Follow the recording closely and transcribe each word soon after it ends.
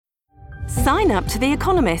Sign up to The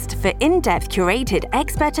Economist for in-depth curated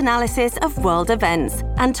expert analysis of world events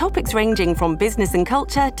and topics ranging from business and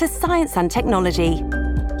culture to science and technology.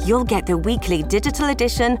 You'll get the weekly digital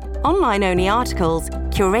edition, online-only articles,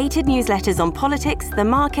 curated newsletters on politics, the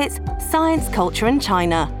markets, science, culture and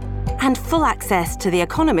China, and full access to The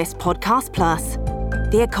Economist Podcast Plus.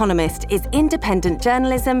 The Economist is independent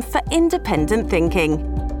journalism for independent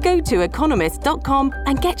thinking. Go to economist.com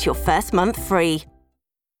and get your first month free.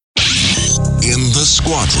 In the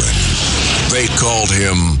squadron, they called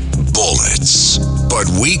him Bullets, but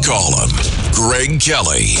we call him Greg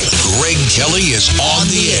Kelly. Greg Kelly is on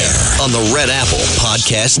the air on the Red Apple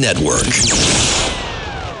Podcast Network.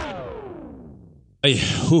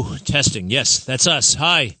 Testing. Yes, that's us.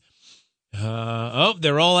 Hi.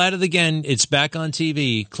 They're all at it again. It's back on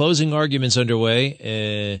TV. Closing arguments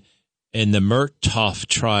underway in the Murtaugh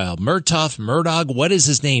trial. Murdaugh, what is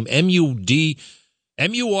his name? M-U-R-D.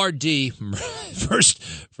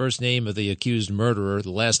 First name of the accused murderer, the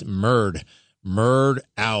last Murd,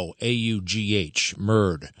 A-U-G-H,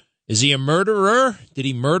 Murd. Is he a murderer? Did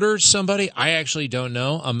he murder somebody? I actually don't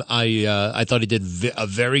know. I thought he did a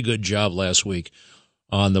very good job last week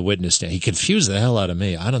on the witness stand. He confused the hell out of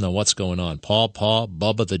me. I don't know what's going on. Paw,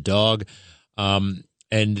 Bubba the dog, and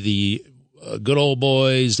the good old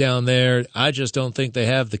boys down there. I just don't think they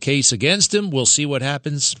have the case against him. We'll see what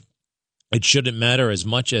happens. It shouldn't matter as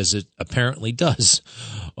much as it apparently does.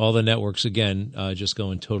 All the networks, again, just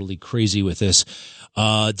going totally crazy with this.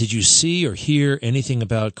 Did you see or hear anything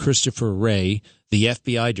about Christopher Wray, the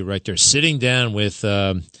FBI director, sitting down with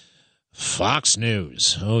Fox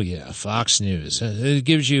News? Oh, yeah, Fox News. It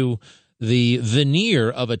gives you the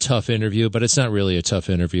veneer of a tough interview, but it's not really a tough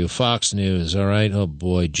interview. Fox News, all right? Oh,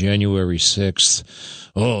 boy, January 6th.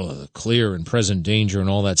 Oh, clear and present danger and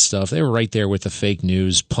all that stuff. They were right there with the fake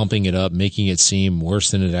news, pumping it up, making it seem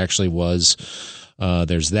worse than it actually was.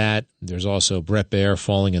 There's that. There's also Brett Baer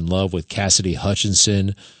falling in love with Cassidy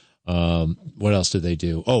Hutchinson. What else did they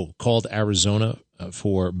do? Oh, called Arizona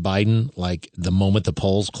for Biden, like the moment the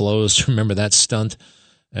polls closed. Remember that stunt?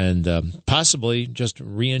 And possibly just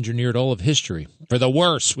re-engineered all of history. For the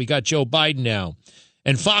worse, we got Joe Biden now.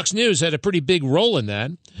 And Fox News had a pretty big role in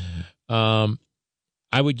that.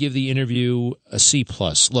 I would give the interview a C+.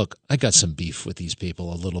 Look, I got some beef with these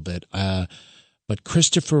people a little bit. But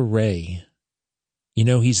Christopher Wray, you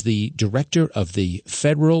know, he's the director of the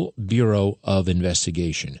Federal Bureau of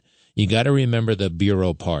Investigation. You got to remember the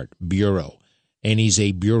bureau part, bureau. And he's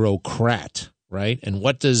a bureaucrat, right? And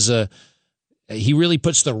what does he really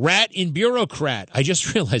puts the rat in bureaucrat. I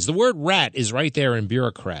just realized the word rat is right there in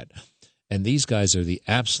bureaucrat. And these guys are the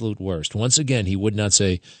absolute worst. Once again, he would not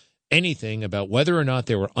say anything about whether or not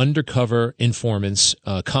there were undercover informants,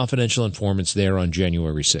 confidential informants there on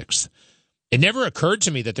January 6th. It never occurred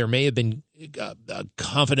to me that there may have been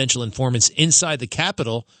confidential informants inside the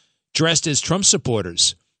Capitol dressed as Trump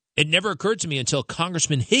supporters. It never occurred to me until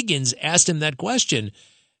Congressman Higgins asked him that question,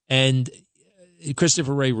 and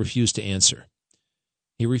Christopher Wray refused to answer.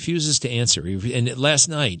 He refuses to answer. And last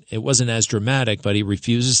night, it wasn't as dramatic, but he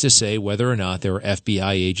refuses to say whether or not there were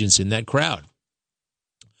FBI agents in that crowd.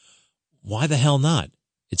 Why the hell not?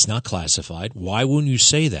 It's not classified. Why wouldn't you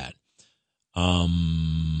say that?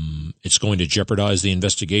 It's going to jeopardize the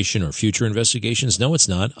investigation or future investigations. No, it's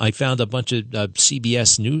not. I found a bunch of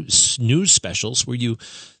CBS news specials where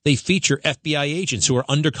they feature FBI agents who are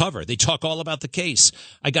undercover. They talk all about the case.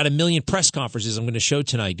 I got a million press conferences I'm going to show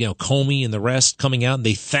tonight. You know, Comey and the rest coming out, and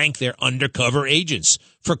they thank their undercover agents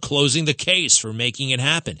for closing the case, for making it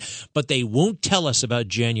happen. But they won't tell us about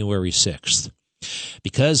January 6th.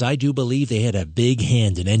 Because I do believe they had a big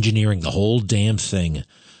hand in engineering the whole damn thing.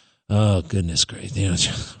 Oh, goodness gracious. You know,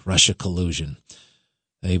 Russia collusion.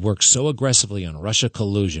 They work so aggressively on Russia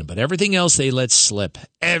collusion, but everything else they let slip.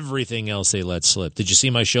 Everything else they let slip. Did you see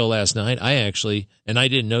my show last night? I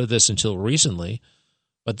didn't know this until recently,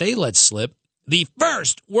 but they let slip the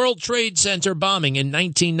first World Trade Center bombing in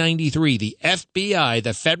 1993. The FBI,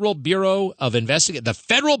 the Federal Bureau of Investigation, the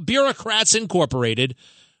Federal Bureaucrats Incorporated,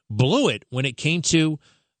 blew it when it came to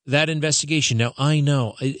that investigation. Now, I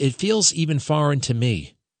know it feels even foreign to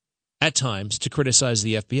me at times to criticize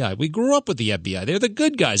the FBI. We grew up with the FBI. They're the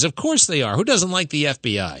good guys. Of course they are. Who doesn't like the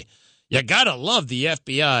FBI? You got to love the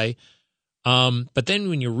FBI. But then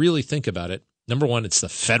when you really think about it, number one, it's the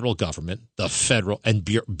federal government, the federal and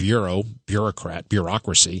bureaucracy.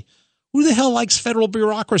 Who the hell likes federal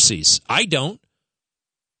bureaucracies? I don't.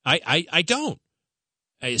 I don't.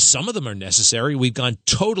 Some of them are necessary. We've gone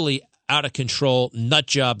totally out of control, nut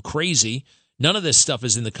job crazy. None of this stuff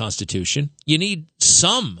is in the Constitution. You need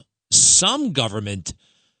some government,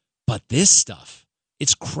 but this stuff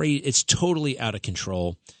It's crazy. It's totally out of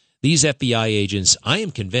control. These FBI agents, I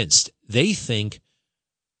am convinced, they think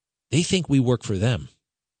we work for them.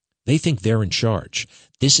 They think they're in charge.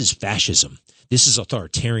 This is fascism. This is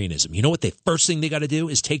authoritarianism. You know what? The first thing they got to do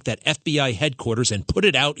is take that FBI headquarters and put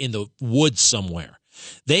it out in the woods somewhere.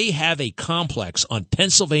 They have a complex on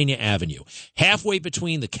Pennsylvania Avenue, halfway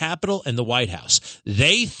between the Capitol and the White House.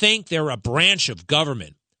 They think they're a branch of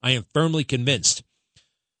government. I am firmly convinced.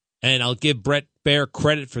 And I'll give Brett Baier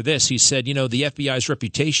credit for this. He said, the FBI's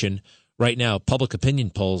reputation right now, public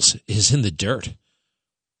opinion polls, is in the dirt.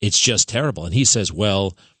 It's just terrible. And he says,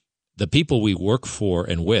 well, the people we work for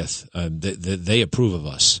and with, they approve of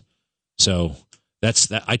us. So that's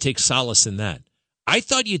that. I take solace in that. I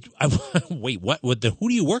thought wait, what? Who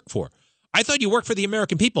do you work for? I thought you worked for the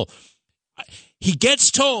American people. He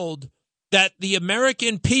gets told that the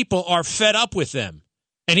American people are fed up with them.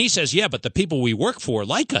 And he says, yeah, but the people we work for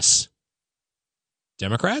like us.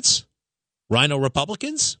 Democrats? Rhino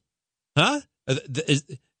Republicans? Huh?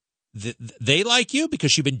 They like you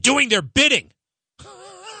because you've been doing their bidding.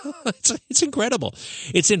 It's incredible.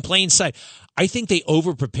 It's in plain sight. I think they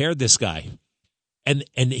over-prepared this guy. And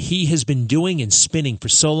he has been doing and spinning for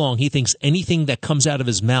so long, he thinks anything that comes out of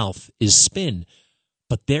his mouth is spin.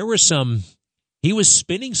 But there were he was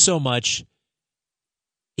spinning so much,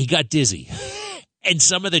 he got dizzy. And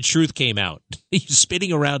some of the truth came out. He's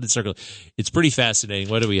spinning around in circles. It's pretty fascinating.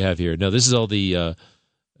 What do we have here? No, this is all the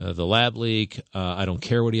lab leak. I don't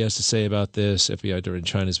care what he has to say about this. FBI during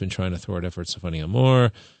China has been trying to thwart efforts of finding out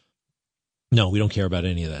more. No, we don't care about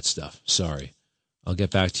any of that stuff. Sorry. I'll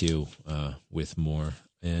get back to you with more.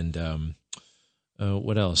 And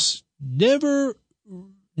what else? Never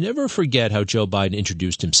forget how Joe Biden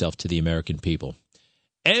introduced himself to the American people.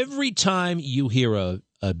 Every time you hear a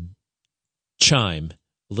chime,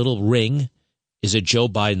 a little ring, is a Joe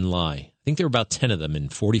Biden lie. I think there were about 10 of them in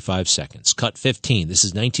 45 seconds. Cut 15. This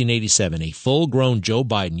is 1987. A full-grown Joe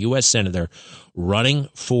Biden, U.S. Senator, running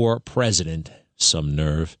for president. Some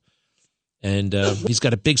nerve. And he's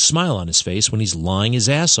got a big smile on his face when he's lying his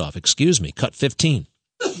ass off. Excuse me. Cut 15.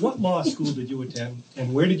 What law school did you attend,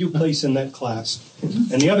 and where did you place in that class?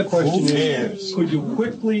 And the other question is, could you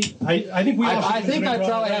quickly? I think I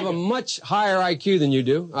probably have a much higher IQ than you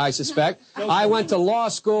do. I suspect. I went to law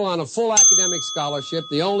school on a full academic scholarship,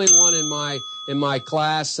 the only one in my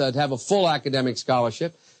class to have a full academic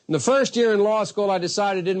scholarship. In the first year in law school, I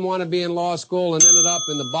decided I didn't want to be in law school and ended up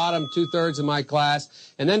in the bottom 2/3 of my class,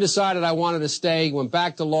 and then decided I wanted to stay, went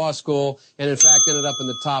back to law school, and in fact ended up in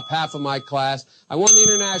the top half of my class. I won the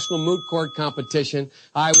International Moot Court competition.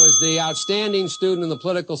 I was the outstanding student in the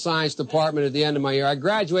political science department at the end of my year. I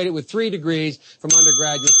graduated with 3 degrees from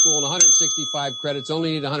undergraduate school and 165 credits,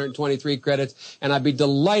 only need 123 credits, and I'd be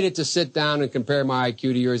delighted to sit down and compare my IQ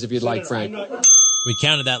to yours if you'd like, Frank. We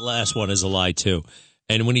counted that last one as a lie, too.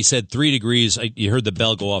 And when he said 3 degrees, you heard the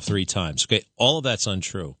bell go off 3 times. Okay, all of that's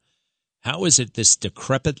untrue. How is it this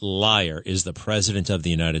decrepit liar is the president of the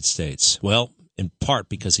United States? Well, in part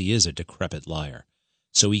because he is a decrepit liar.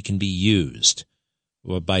 So he can be used.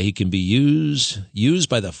 He can be used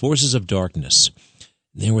by the forces of darkness.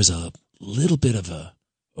 There was a little bit of a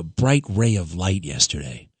bright ray of light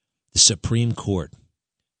yesterday. The Supreme Court.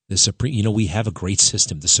 We have a great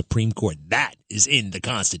system. The Supreme Court. That is in the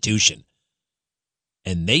Constitution.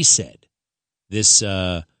 And they said this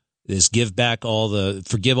forgive all the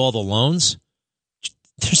loans.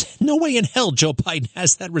 There's no way in hell Joe Biden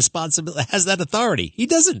has that responsibility, has that authority. He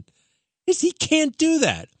doesn't. He can't do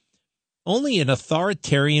that. Only an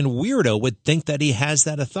authoritarian weirdo would think that he has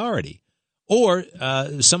that authority. Or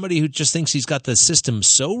somebody who just thinks he's got the system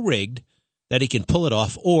so rigged that he can pull it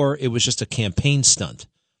off, or it was just a campaign stunt.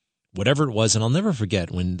 Whatever it was, and I'll never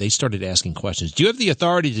forget when they started asking questions. Do you have the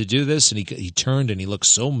authority to do this? And he turned and he looked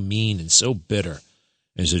so mean and so bitter.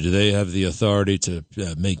 And he said, do they have the authority to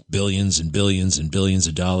make billions and billions and billions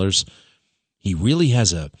of dollars? He really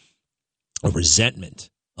has a resentment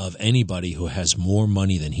of anybody who has more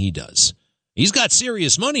money than he does. He's got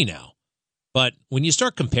serious money now. But when you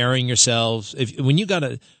start comparing yourselves, when you got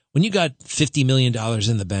 $50 million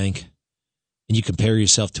in the bank, and you compare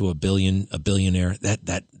yourself to a billionaire,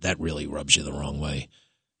 that really rubs you the wrong way.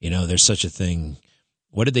 There's such a thing.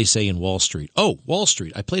 What did they say in Wall Street? Oh, Wall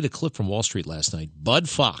Street. I played a clip from Wall Street last night. Bud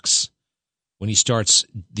Fox, when he starts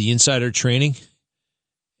the insider training,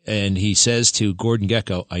 and he says to Gordon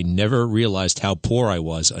Gekko, I never realized how poor I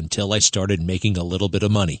was until I started making a little bit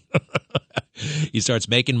of money. He starts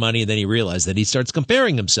making money, and then he realized that he starts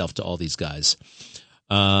comparing himself to all these guys.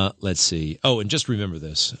 Let's see. Oh, and just remember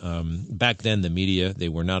this. Back then, the media, they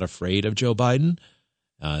were not afraid of Joe Biden.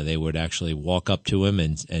 They would actually walk up to him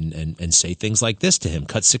and say things like this to him.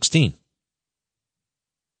 Cut 16.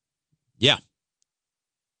 Yeah.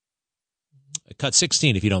 Cut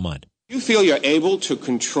 16, if you don't mind. You feel you're able to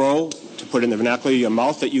control, to put in the vernacular of your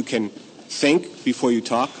mouth, that you can think before you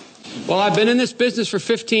talk? Well, I've been in this business for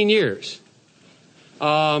 15 years.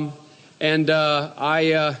 I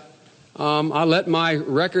let my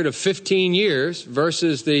record of 15 years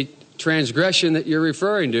versus the transgression that you're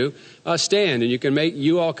referring to stand, and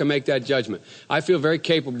you all can make that judgment. I feel very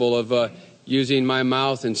capable of using my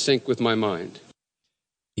mouth in sync with my mind.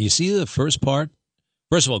 You see the first part?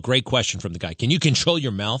 First of all, great question from the guy. Can you control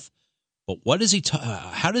your mouth? But what does he?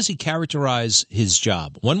 How does he characterize his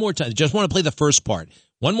job? One more time. Just want to play the first part.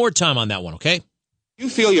 One more time on that one, okay? You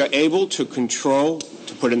feel you're able to control,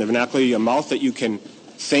 to put in the vernacular of your mouth, that you can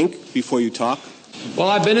think before you talk? Well,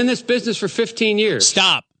 I've been in this business for 15 years.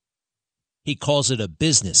 Stop. He calls it a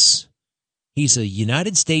business. He's a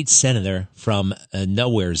United States senator from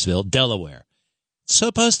Nowheresville, Delaware. It's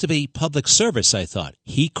supposed to be public service, I thought.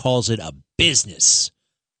 He calls it a business.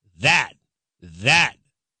 That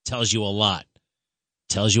tells you a lot.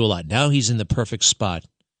 Tells you a lot. Now he's in the perfect spot,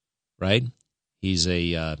 right? He's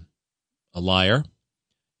a liar.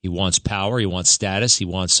 He wants power. He wants status. He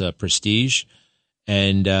wants prestige.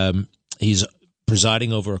 And he's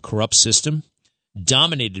presiding over a corrupt system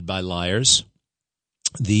dominated by liars.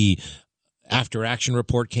 The after-action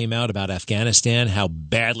report came out about Afghanistan, how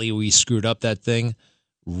badly we screwed up that thing.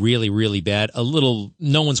 Really, really bad. No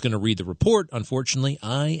one's going to read the report, unfortunately.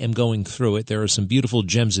 I am going through it. There are some beautiful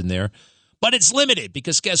gems in there. But it's limited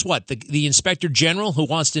because guess what? The inspector general who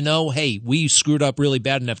wants to know, hey, we screwed up really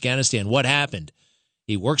bad in Afghanistan. What happened?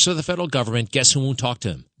 He works for the federal government. Guess who won't talk to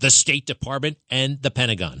him? The State Department and the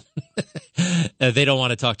Pentagon. They don't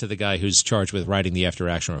want to talk to the guy who's charged with writing the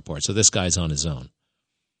after-action report. So this guy's on his own.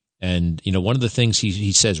 And, one of the things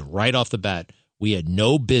he says right off the bat, we had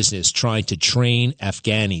no business trying to train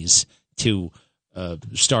Afghanis to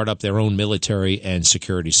start up their own military and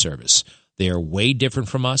security service. They are way different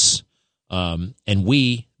from us. And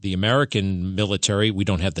we, the American military, we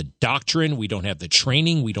don't have the doctrine, we don't have the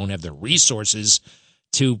training, we don't have the resources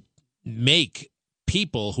to make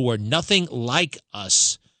people who are nothing like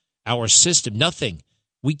us, our system, nothing.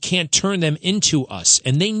 We can't turn them into us.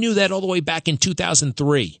 And they knew that all the way back in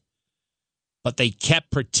 2003. But they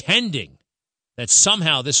kept pretending that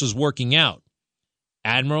somehow this was working out.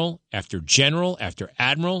 Admiral after general after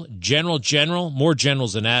admiral, general, more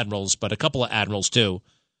generals than admirals, but a couple of admirals too,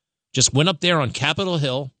 just went up there on Capitol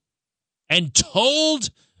Hill and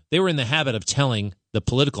they were in the habit of telling the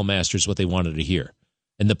political masters what they wanted to hear.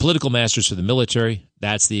 And the political masters for the military,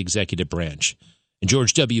 that's the executive branch. And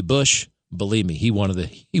George W. Bush, believe me, he wanted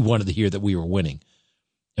to hear that we were winning.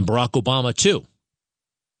 And Barack Obama too.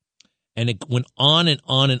 And it went on and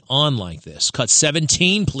on and on like this. Cut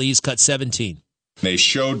 17, please, cut 17. They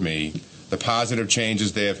showed me the positive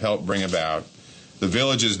changes they have helped bring about, the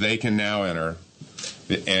villages they can now enter,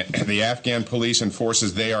 the Afghan police and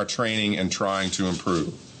forces they are training and trying to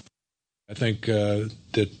improve. I think that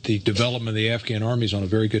the development of the Afghan army is on a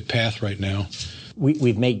very good path right now.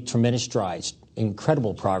 We've made tremendous strides,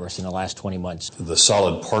 incredible progress in the last 20 months. The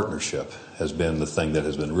solid partnership has been the thing that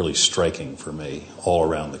has been really striking for me all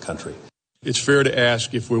around the country. It's fair to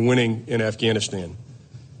ask if we're winning in Afghanistan.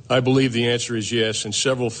 I believe the answer is yes, and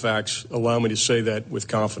several facts allow me to say that with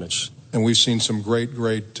confidence. And we've seen some great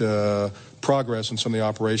progress in some of the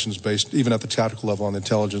operations based, even at the tactical level, on the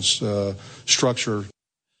intelligence structure.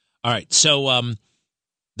 All right, so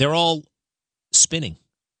they're all spinning.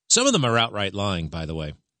 Some of them are outright lying, by the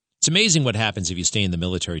way. It's amazing what happens if you stay in the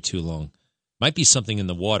military too long. Might be something in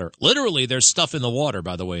the water. Literally, there's stuff in the water,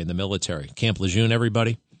 by the way, in the military. Camp Lejeune,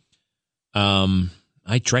 everybody.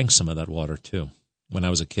 I drank some of that water, too, when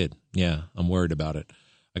I was a kid. Yeah, I'm worried about it.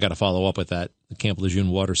 I got to follow up with that, the Camp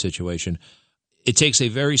Lejeune water situation. It takes a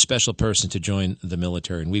very special person to join the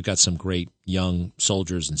military, and we've got some great young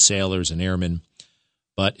soldiers and sailors and airmen.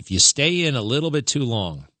 But if you stay in a little bit too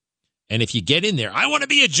long, and if you get in there, I want to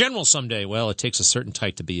be a general someday. Well, it takes a certain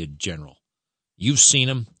type to be a general. You've seen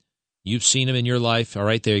them. You've seen them in your life. All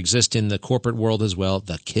right, they exist in the corporate world as well,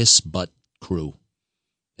 the kiss butt crew.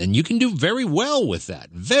 And you can do very well with that.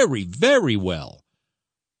 Very, very well.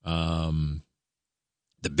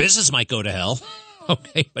 The business might go to hell,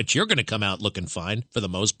 okay, but you're going to come out looking fine for the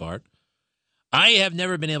most part. I have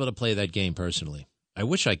never been able to play that game personally. I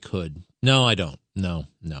wish I could. No, I don't. No.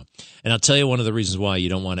 And I'll tell you one of the reasons why you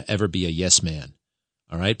don't want to ever be a yes man,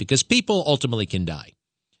 all right, because people ultimately can die.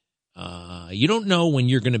 You don't know when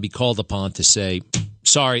you're going to be called upon to say,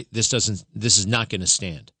 sorry, this is not going to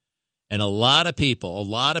stand. And a lot of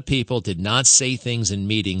people did not say things in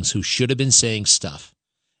meetings who should have been saying stuff.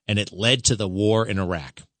 And it led to the war in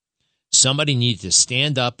Iraq. Somebody needed to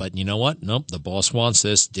stand up, but you know what? Nope, the boss wants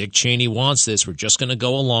this. Dick Cheney wants this. We're just going to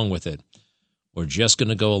go along with it.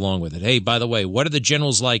 Hey, by the way, what are the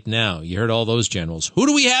generals like now? You heard all those generals. Who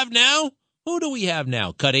do we have now?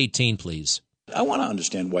 Cut 18, please. I want to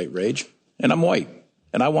understand white rage, and I'm white,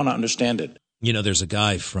 and I want to understand it. You know, there's a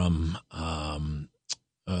guy from the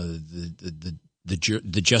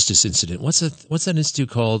Justice Incident. What's that institute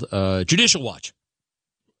called? Judicial Watch.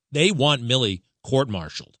 They want Milley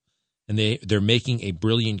court-martialed, and they're making a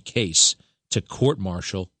brilliant case to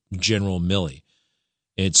court-martial General Milley.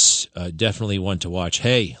 It's definitely one to watch.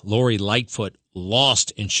 Hey, Lori Lightfoot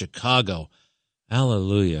lost in Chicago.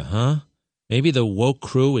 Hallelujah, huh? Maybe the woke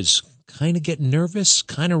crew is kind of getting nervous,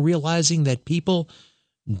 kind of realizing that people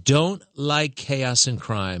don't like chaos and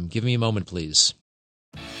crime. Give me a moment, please.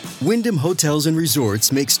 Wyndham Hotels and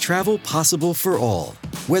Resorts makes travel possible for all.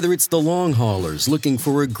 Whether it's the long haulers looking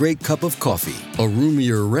for a great cup of coffee, a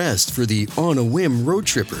roomier rest for the on-a-whim road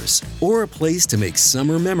trippers, or a place to make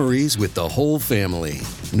summer memories with the whole family.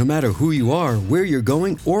 No matter who you are, where you're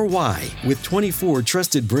going, or why, with 24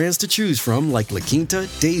 trusted brands to choose from like La Quinta,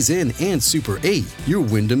 Days Inn, and Super 8, your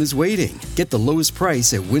Wyndham is waiting. Get the lowest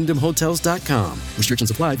price at WyndhamHotels.com.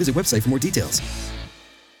 Restrictions apply. Visit website for more details.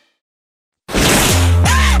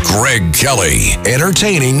 Greg Kelly,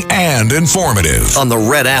 entertaining and informative. On the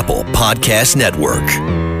Red Apple Podcast Network.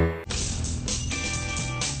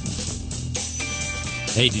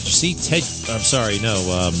 Hey, did you see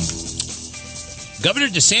Governor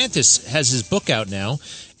DeSantis has his book out now,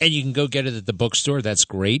 and you can go get it at the bookstore. That's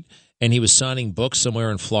great. And he was signing books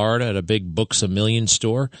somewhere in Florida at a big Books A Million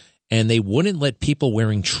store, and they wouldn't let people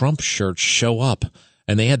wearing Trump shirts show up,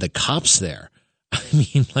 and they had the cops there. I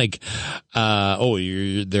mean,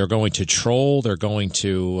 they're going to troll. They're going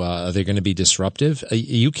to be disruptive.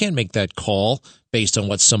 You can't make that call based on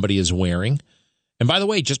what somebody is wearing. And by the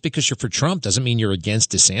way, just because you're for Trump doesn't mean you're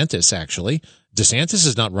against DeSantis, actually. DeSantis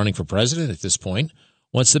is not running for president at this point.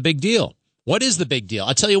 What's the big deal? What is the big deal?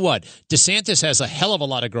 I'll tell you what, DeSantis has a hell of a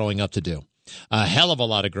lot of growing up to do.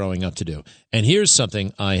 And here's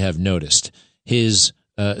something I have noticed. His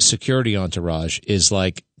security entourage is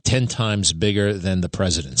like 10 times bigger than the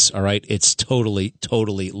president's. All right. It's totally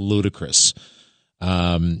ludicrous.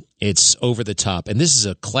 It's over the top. And this is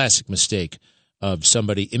a classic mistake of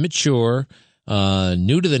somebody immature,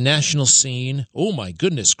 new to the national scene. Oh, my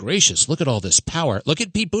goodness gracious. Look at all this power. Look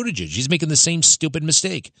at Pete Buttigieg. He's making the same stupid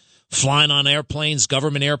mistake. Flying on airplanes,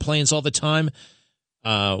 government airplanes all the time,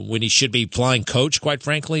 when he should be flying coach, quite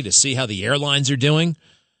frankly, to see how the airlines are doing.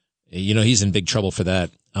 You know, he's in big trouble for that.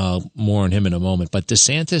 More on him in a moment. But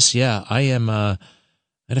DeSantis, yeah, I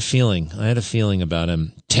had a feeling about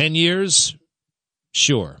him. 10 years?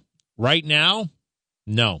 Sure. Right now?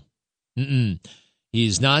 No.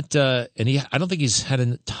 He's not, I don't think he's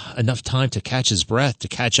had enough time to catch his breath, to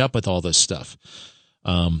catch up with all this stuff.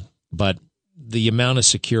 But the amount of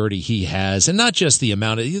security he has, and not just the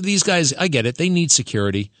amount of, these guys, I get it, they need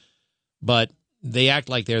security, but they act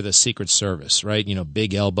like they're the Secret Service, right? You know,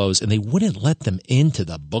 big elbows, and they wouldn't let them into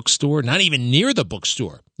the bookstore, not even near the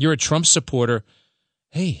bookstore. You're a Trump supporter.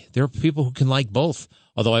 Hey, there are people who can like both.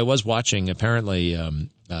 Although I was watching, apparently,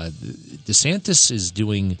 DeSantis is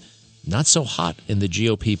doing not so hot in the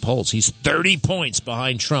GOP polls. He's 30 points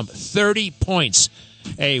behind Trump. 30 points.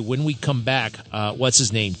 Hey, when we come back, what's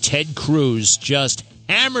his name? Ted Cruz just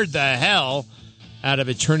hammered the hell out of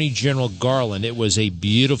Attorney General Garland. It was a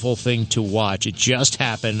beautiful thing to watch. It just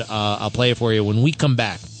happened. I'll play it for you when we come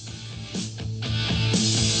back.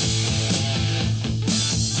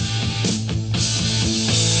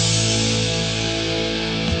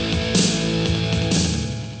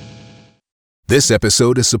 This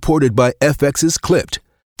episode is supported by FX's Clipped,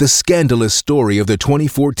 the scandalous story of the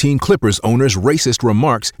 2014 Clippers owner's racist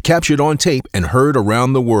remarks captured on tape and heard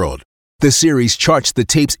around the world. The series charts the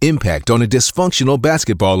tape's impact on a dysfunctional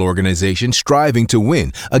basketball organization striving to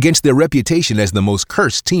win against their reputation as the most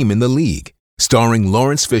cursed team in the league. Starring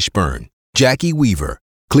Lawrence Fishburne, Jackie Weaver,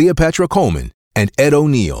 Cleopatra Coleman, and Ed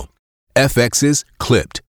O'Neill. FX's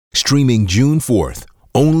Clipped, streaming June 4th,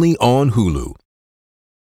 only on Hulu.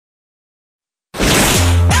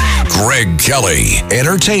 Greg Kelly,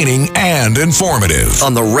 entertaining and informative.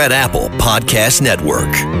 On the Red Apple Podcast Network.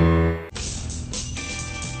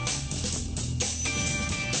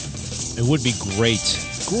 It would be great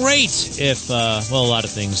if, a lot of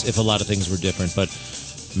things were different. But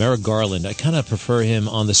Merrick Garland, I kind of prefer him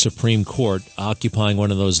on the Supreme Court, occupying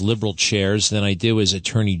one of those liberal chairs than I do as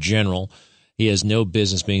Attorney General. He has no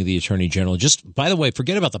business being the attorney general. Just, by the way,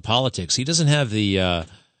 forget about the politics. He doesn't have the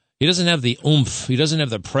oomph. He doesn't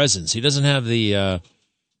have the presence. He doesn't have the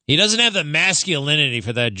masculinity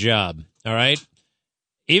for that job. All right.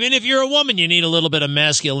 Even if you're a woman, you need a little bit of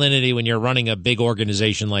masculinity when you're running a big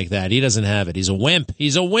organization like that. He doesn't have it. He's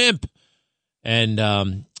a wimp.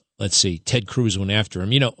 And let's see, Ted Cruz went after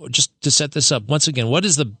him. Just to set this up once again, one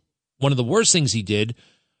of the worst things he did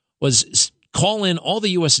was call in all the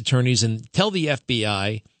U.S. attorneys and tell the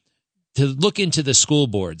FBI to look into the school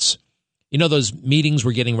boards. Those meetings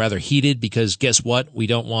were getting rather heated because guess what? We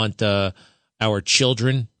don't want our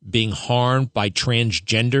children being harmed by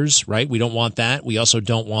transgenders, right? We don't want that. We also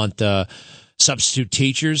don't want substitute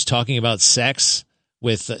teachers talking about sex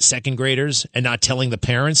with second graders and not telling the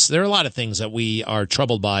parents. There are a lot of things that we are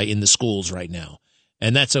troubled by in the schools right now,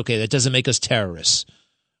 and that's okay. That doesn't make us terrorists.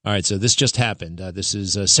 All right, so this just happened. This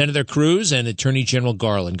is Senator Cruz and Attorney General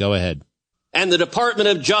Garland. Go ahead. And the Department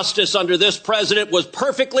of Justice under this president was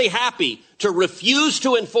perfectly happy to refuse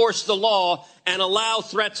to enforce the law and allow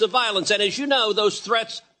threats of violence. And as you know, those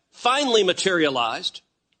threats finally materialized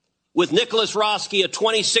with Nicholas Roski, a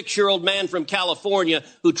 26-year-old man from California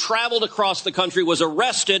who traveled across the country, was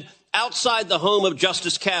arrested outside the home of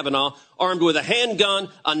Justice Kavanaugh, armed with a handgun,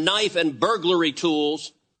 a knife, and burglary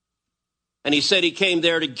tools. And he said he came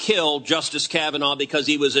there to kill Justice Kavanaugh because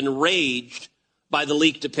he was enraged by the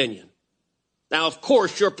leaked opinion. Now, of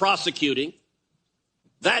course, you're prosecuting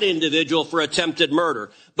that individual for attempted murder.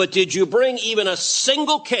 But did you bring even a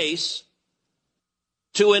single case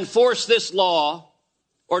to enforce this law,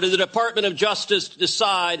 or did the Department of Justice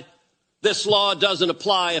decide this law doesn't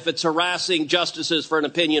apply if it's harassing justices for an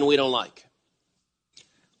opinion we don't like?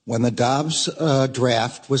 When the Dobbs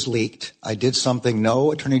draft was leaked, I did something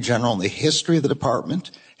no attorney general in the history of the department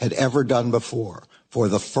had ever done before. For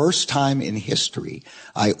the first time in history,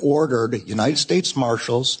 I ordered United States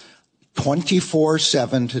Marshals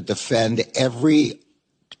 24/7 to defend every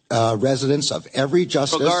residence of every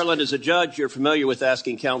justice. So Garland, as a judge, you're familiar with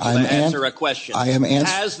asking counsel to answer a question. I am answering.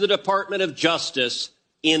 Has the Department of Justice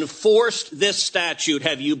enforced this statute?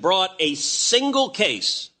 Have you brought a single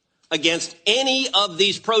case against any of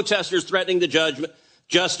these protesters threatening the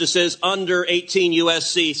justices under 18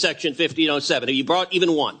 U.S.C. Section 1507? Have you brought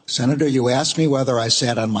even one? Senator, you asked me whether I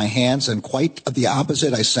sat on my hands, and quite the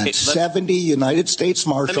opposite. I sent 70 United States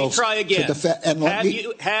Marshals. Let me try again. To defend.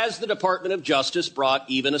 Has the Department of Justice brought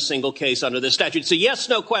even a single case under this statute? It's a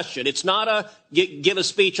yes/no question. It's not a give a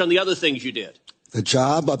speech on the other things you did. The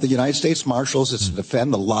job of the United States Marshals is to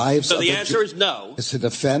defend the lives of the answer is no. Is to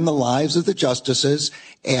defend the lives of the justices,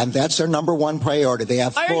 and that's their number one priority. They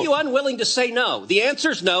have. Why are you unwilling to say no? The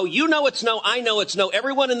answer is no. You know it's no. I know it's no.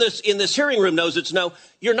 Everyone in this hearing room knows it's no.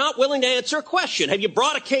 You're not willing to answer a question. Have you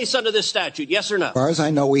brought a case under this statute? Yes or no? As far as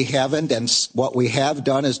I know, we haven't, and what we have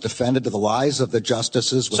done is defended the lives of the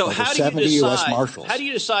justices with over 70 U.S. Marshals. How do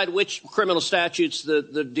you decide which criminal statutes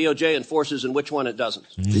the DOJ enforces and which one it doesn't?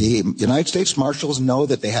 The United States Marshals know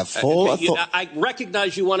that they have full authority. I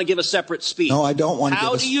recognize you want to give a separate speech. No, I don't want to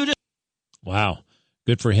How do you Wow.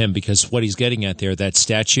 Good for him, because what he's getting at there, that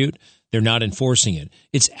statute, they're not enforcing it.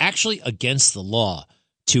 It's actually against the law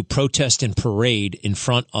to protest and parade in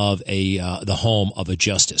front of the home of a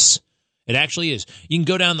justice. It actually is. You can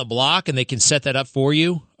go down the block and they can set that up for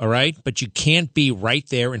you, all right? But you can't be right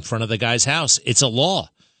there in front of the guy's house. It's a law.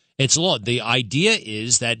 It's a law. The idea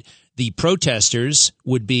is that the protesters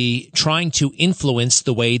would be trying to influence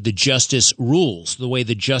the way the justice rules, the way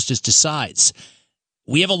the justice decides.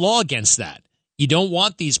 We have a law against that. You don't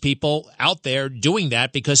want these people out there doing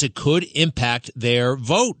that because it could impact their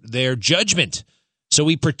vote, their judgment. So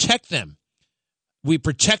we protect them. We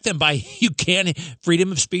protect them by,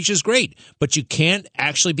 freedom of speech is great, but you can't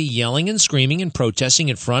actually be yelling and screaming and protesting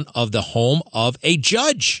in front of the home of a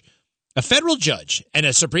judge, a federal judge. And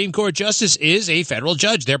a Supreme Court justice is a federal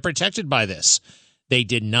judge. They're protected by this. They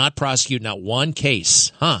did not prosecute not one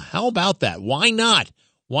case. How about that? Why not?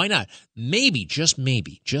 Why not? Maybe, just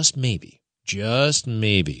maybe,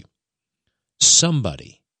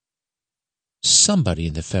 somebody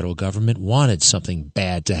in the federal government wanted something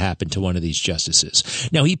bad to happen to one of these justices.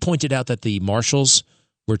 Now, he pointed out that the marshals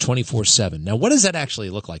were 24/7. Now, what does that actually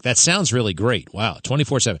look like? That sounds really great. Wow,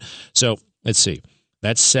 24/7. So let's see.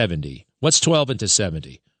 That's 70. What's 12 into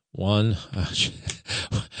 70?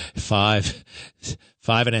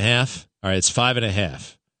 5.5. All right, it's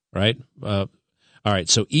 5.5, right? All right,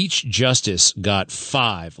 so each justice got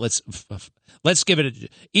 5. Let's give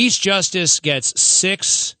it each justice gets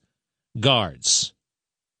 6 guards.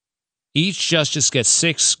 Each justice gets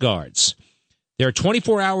 6 guards. There are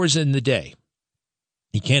 24 hours in the day.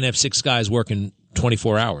 You can't have 6 guys working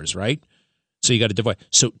 24 hours, right? So you got to divide.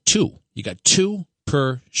 So you got 2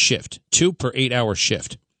 per shift, 2 per 8-hour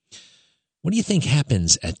shift. What do you think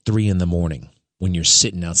happens at 3 in the morning when you're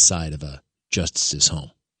sitting outside of a justice's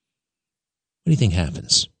home? What do you think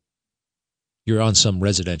happens? You're on some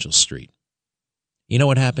residential street. You know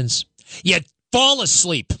what happens? You fall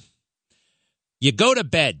asleep. You go to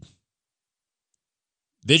bed.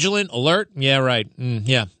 Vigilant, alert? Yeah, right.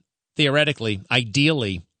 Yeah. Theoretically,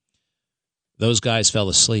 ideally, those guys fell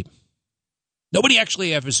asleep. Nobody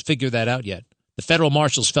actually ever figured that out yet. The federal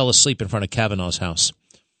marshals fell asleep in front of Kavanaugh's house.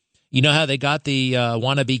 You know how they got the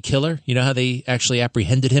wannabe killer? You know how they actually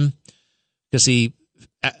apprehended him? Because the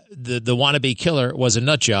wannabe killer was a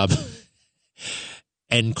nut job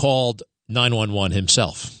and called 911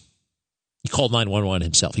 himself. He called 911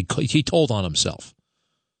 himself. He told on himself.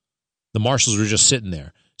 The marshals were just sitting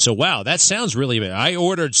there. So, wow, that sounds really bad. I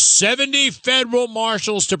ordered 70 federal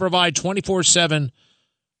marshals to provide 24/7.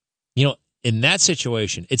 You know, in that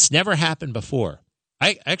situation, it's never happened before.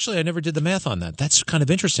 I never did the math on that. That's kind of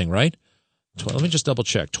interesting, right? Let me just double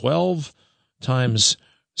check. 12 times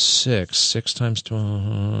 6. 6 times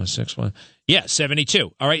 12. 6. 1. Yeah,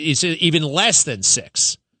 72. All right, it's even less than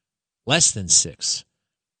 6. Less than 6.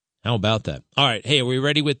 How about that? All right. Hey, are we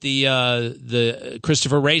ready with the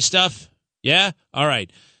Christopher Wray stuff? Yeah? All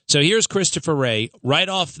right. So here's Christopher Wray right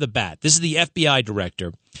off the bat. This is the FBI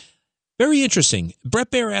director. Very interesting.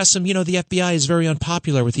 Brett Baer asked him, the FBI is very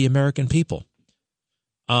unpopular with the American people.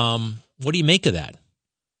 What do you make of that?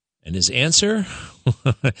 And his answer,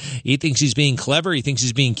 he thinks he's being clever. He thinks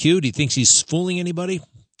he's being cute. He thinks he's fooling anybody.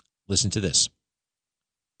 Listen to this.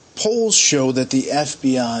 Polls show that the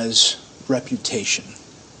FBI's reputation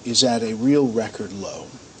is at a real record low.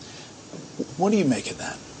 What do you make of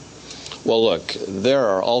that? Well, look, there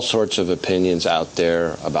are all sorts of opinions out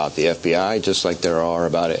there about the FBI, just like there are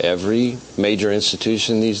about every major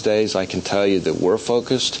institution these days. I can tell you that we're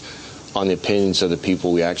focused on the opinions of the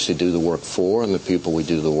people we actually do the work for and the people we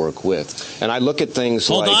do the work with. And I look at things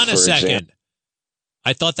Hold on a second.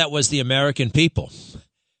 I thought that was the American people.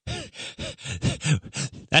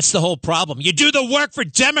 That's the whole problem. You do the work for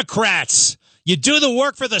Democrats. You do the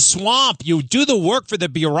work for the swamp. You do the work for the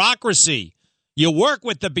bureaucracy. You work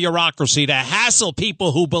with the bureaucracy to hassle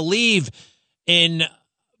people who believe in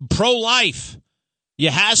pro-life. You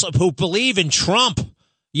hassle who believe in Trump.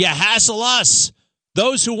 You hassle us.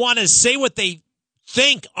 Those who want to say what they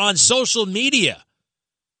think on social media.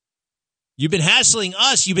 You've been hassling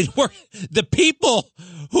us. You've been the people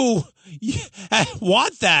who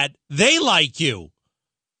want that. They like you.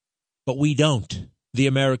 But we don't. The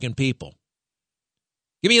American people.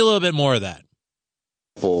 Give me a little bit more of that.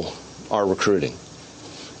 People are recruiting.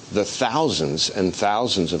 The thousands and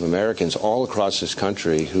thousands of Americans all across this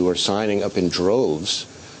country who are signing up in droves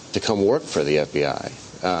to come work for the FBI.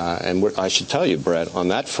 And I should tell you, Brett, on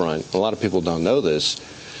that front, a lot of people don't know this,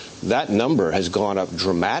 that number has gone up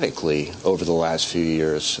dramatically over the last few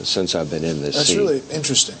years since I've been in this seat. That's really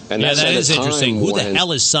interesting. And that is interesting. Who the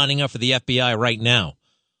hell is signing up for the FBI right now?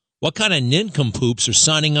 What kind of nincompoops are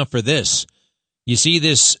signing up for this? You see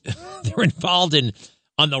this, they're involved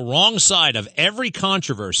on the wrong side of every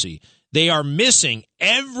controversy. They are missing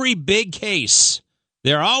every big case.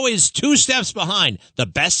 They're always 2 steps behind. The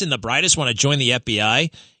best and the brightest want to join the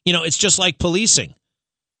FBI. It's just like policing.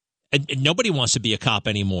 And nobody wants to be a cop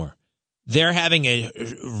anymore. They're having a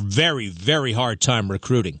very, very hard time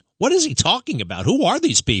recruiting. What is he talking about? Who are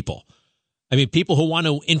these people? I mean, people who want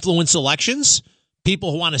to influence elections?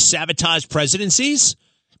 People who want to sabotage presidencies?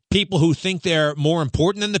 People who think they're more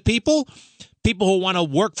important than the people? People who want to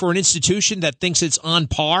work for an institution that thinks it's on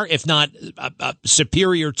par, if not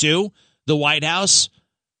superior to the White House,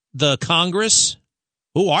 the Congress?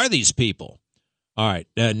 Who are these people? All right,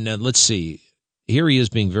 and let's see. Here he is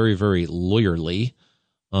being very, very lawyerly.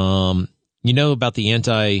 You know about the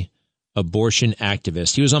anti-abortion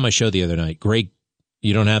activist. He was on my show the other night. Greg,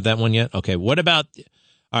 you don't have that one yet? Okay, what about...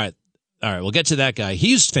 All right, we'll get to that guy.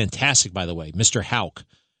 He's fantastic, by the way, Mr. Houck.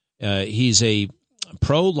 He's a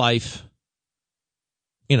pro-life,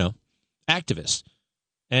 activist.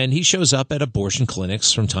 And he shows up at abortion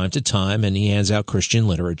clinics from time to time, and he hands out Christian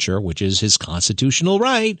literature, which is his constitutional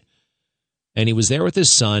right. And he was there with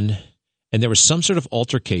his son, and there was some sort of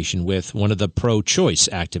altercation with one of the pro-choice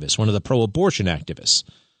activists, one of the pro-abortion activists.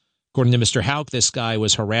 According to Mr. Houck, this guy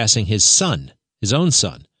was harassing his son, his own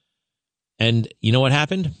son. And you know what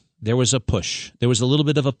happened? There was a push. There was a little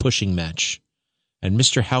bit of a pushing match. And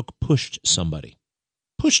Mr. Houck pushed somebody.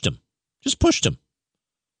 Pushed him. Just pushed him.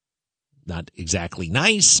 Not exactly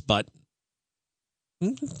nice, but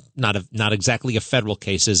not exactly a federal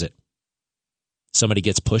case, is it? Somebody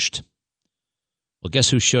gets pushed. Well,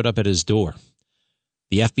 guess who showed up at his door?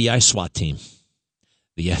 The FBI SWAT team.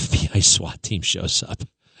 The FBI SWAT team shows up.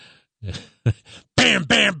 Bam,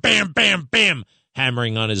 bam, bam, bam, bam,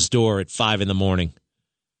 hammering on his door at 5 a.m.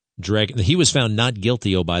 He was found not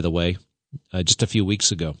guilty, oh, by the way, just a few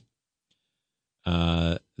weeks ago.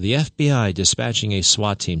 The FBI dispatching a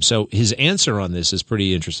SWAT team. So his answer on this is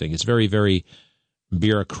pretty interesting. It's very, very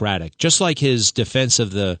bureaucratic. Just like his defense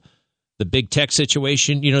of the big tech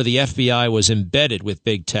situation, you know, the FBI was embedded with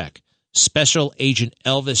big tech. Special Agent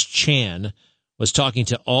Elvis Chan was talking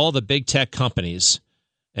to all the big tech companies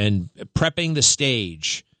and prepping the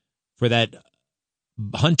stage for that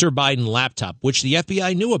Hunter Biden laptop, which the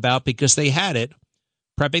FBI knew about because they had it,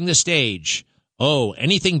 prepping the stage. Oh,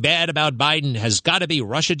 anything bad about Biden has got to be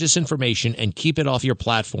Russia disinformation and keep it off your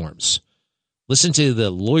platforms. Listen to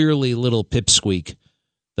the lawyerly little pipsqueak,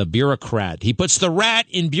 the bureaucrat. He puts the rat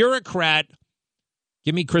in bureaucrat.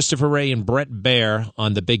 Give me Christopher Wray and Brett Baer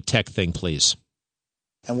on the big tech thing, please.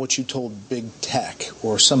 And what you told big tech,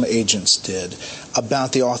 or some agents did,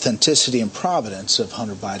 about the authenticity and provenance of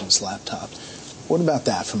Hunter Biden's laptop. What about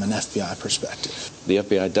that from an FBI perspective? The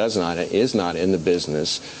FBI is not in the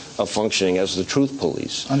business of functioning as the truth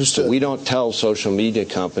police. Understood. So we don't tell social media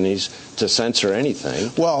companies to censor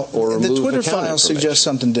anything. Well, or the remove Twitter account file suggests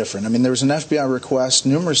something different. I mean, there was an FBI request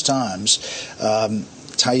numerous times.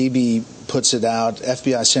 Taibbi puts it out,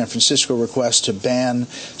 FBI San Francisco request to ban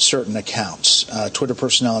certain accounts. Twitter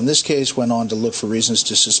personnel in this case went on to look for reasons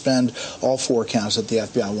to suspend all 4 accounts that the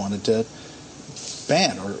FBI wanted to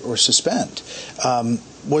ban or suspend.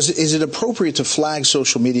 Is it appropriate to flag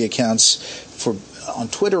social media accounts on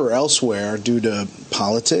Twitter or elsewhere due to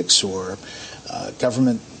politics or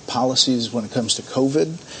government policies when it comes to COVID?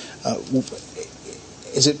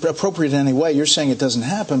 Is it appropriate in any way? You're saying it doesn't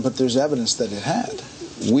happen, but there's evidence that it had.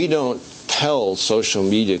 We don't tell social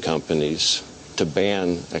media companies to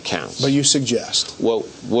ban accounts. But you suggest.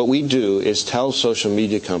 What we do is tell social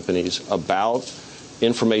media companies about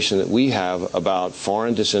information that we have about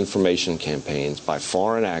foreign disinformation campaigns by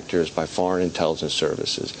foreign actors, by foreign intelligence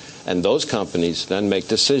services. And those companies then make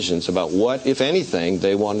decisions about what, if anything,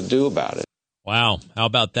 they want to do about it. Wow. How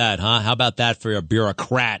about that, huh? How about that for a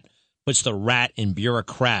bureaucrat? Puts the rat in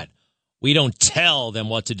bureaucrat. We don't tell them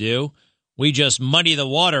what to do. We just muddy the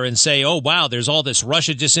water and say, oh, wow, there's all this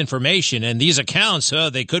Russia disinformation, and these accounts,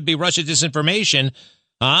 they could be Russia disinformation.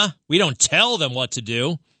 Huh? We don't tell them what to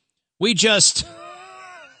do. We just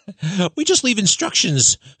leave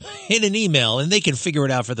instructions in an email, and they can figure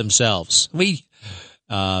it out for themselves. This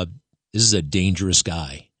is a dangerous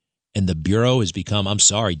guy, and the Bureau has become, I'm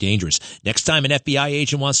sorry, dangerous. Next time an FBI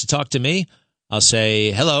agent wants to talk to me, I'll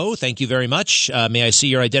say, hello, thank you very much. May I see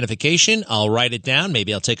your identification? I'll write it down.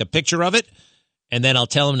 Maybe I'll take a picture of it, and then I'll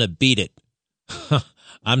tell him to beat it.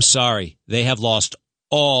 I'm sorry. They have lost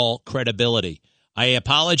all credibility. I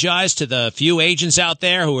apologize to the few agents out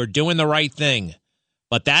there who are doing the right thing.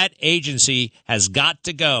 But that agency has got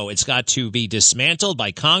to go. It's got to be dismantled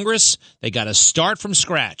by Congress. They got to start from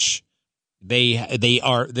scratch. They've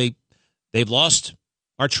lost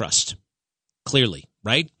our trust, clearly,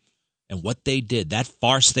 right? And what they did, that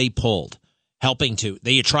farce they pulled,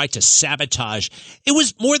 they tried to sabotage. It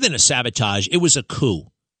was more than a sabotage. It was a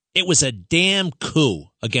coup. It was a damn coup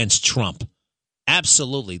against Trump.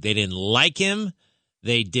 Absolutely. They didn't like him.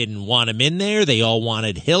 They didn't want him in there. They all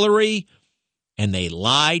wanted Hillary. And they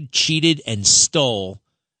lied, cheated, and stole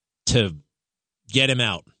to get him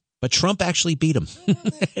out. But Trump actually beat him.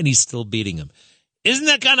 And he's still beating him. Isn't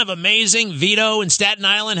that kind of amazing? Vito in Staten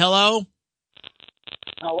Island, hello?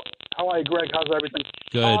 How are you, Greg? How's everything?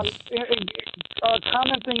 Good.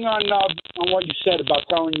 Commenting on what you said about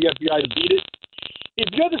telling the FBI to beat it. If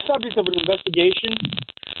you're the subject of an investigation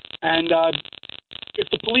and if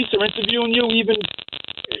the police are interviewing you, even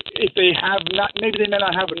if they have not, maybe they may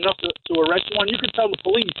not have enough to arrest one, you can tell the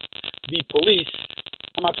police,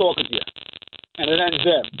 I'm not talking to you. And it ends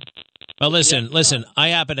there. Well, listen, I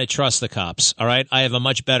happen to trust the cops, all right? I have a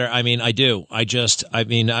much better, I do. I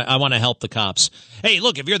want to help the cops. Hey,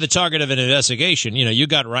 look, if you're the target of an investigation, you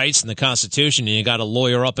got rights in the Constitution and you got a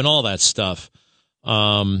lawyer up and all that stuff.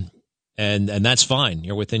 And that's fine.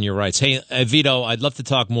 You're within your rights. Hey, Vito, I'd love to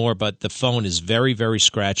talk more, but the phone is very, very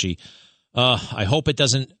scratchy. I hope it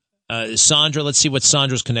doesn't. Sandra, let's see what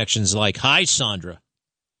Sandra's connection is like. Hi, Sandra.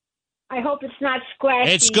 I hope it's not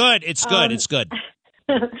scratchy. It's good. It's good. It's good.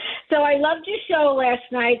 So I loved your show last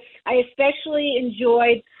night. I especially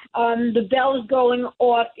enjoyed the bells going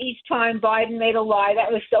off each time Biden made a lie.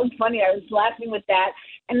 That was so funny. I was laughing with that.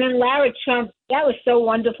 And then Lara Trump, that was so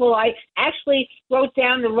wonderful. I actually wrote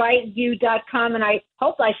down the rightview.com, and I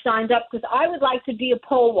hope I signed up because I would like to be a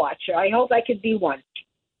poll watcher. I hope I could be one.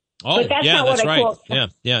 Oh, But that's yeah, not that's what I right. call-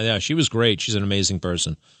 Yeah. She was great. She's an amazing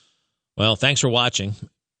person. Well, thanks for watching.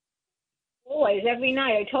 Always, every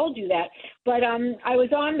night. I told you that. But I was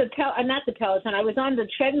on the not the Peloton. I was on the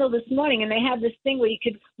treadmill this morning, and they have this thing where you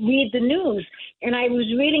could read the news. And I was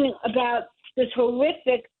reading about this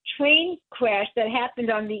horrific train crash that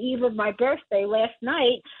happened on the eve of my birthday last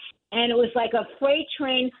night, and it was like a freight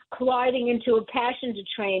train colliding into a passenger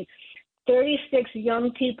train. 36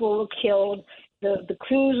 young people were killed. The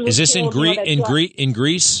crews were Is this killed. in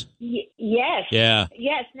Greece? Yes. Yeah.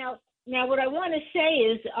 Yes. Now, what I want to say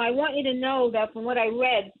is, I want you to know that from what I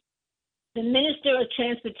read, the Minister of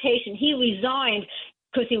Transportation, he resigned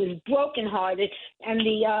because he was brokenhearted, and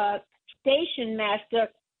the station master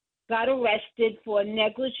got arrested for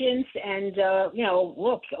negligence, and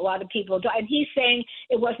look, a lot of people died. And he's saying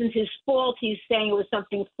it wasn't his fault. He's saying it was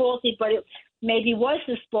something faulty, but it maybe was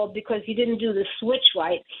his fault because he didn't do the switch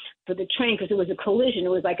right for the train, because it was a collision. It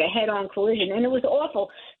was like a head-on collision, and it was awful.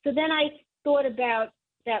 So then I thought about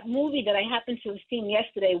that movie that I happened to have seen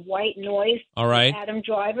yesterday, White Noise. All right. With Adam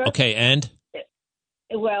Driver. Okay, and?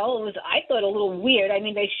 Well, it was, I thought, a little weird. I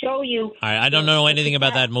mean, they show you. I don't know anything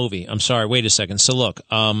about that movie. I'm sorry. Wait a second. So look,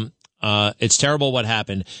 it's terrible what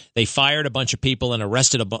happened. They fired a bunch of people and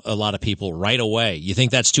arrested a lot of people right away. You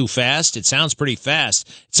think that's too fast? It sounds pretty fast.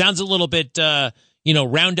 It sounds a little bit,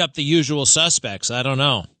 round up the usual suspects. I don't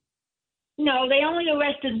know. No, they only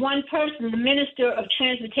arrested one person. The Minister of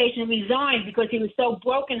Transportation resigned because he was so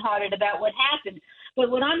brokenhearted about what happened. But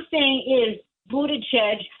what I'm saying is,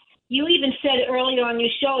 Buttigieg, you even said earlier on your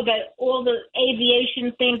show that all the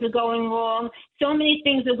aviation things are going wrong. So many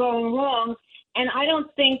things are going wrong. And I don't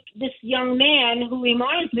think this young man, who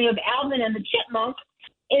reminds me of Alvin and the Chipmunk,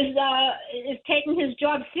 is taking his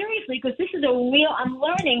job seriously, because this is I'm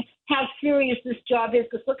learning how serious this job is,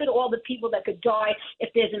 because look at all the people that could die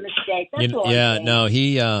if there's a mistake. That's all. Yeah, no,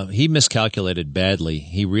 he miscalculated badly.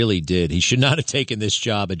 He really did. He should not have taken this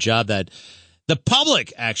job, a job that the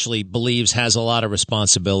public actually believes has a lot of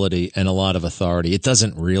responsibility and a lot of authority. It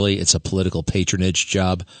doesn't really. It's a political patronage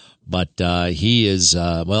job. But he is,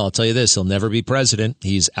 I'll tell you this, he'll never be president.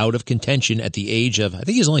 He's out of contention at the age of, I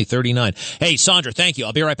think he's only 39. Hey, Sandra, thank you.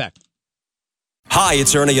 I'll be right back. Hi,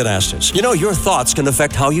 it's Ernie Anastas. You know, your thoughts can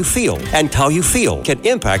affect how you feel, and how you feel can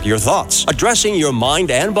impact your thoughts. Addressing your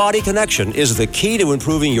mind and body connection is the key to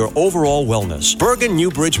improving your overall wellness. Bergen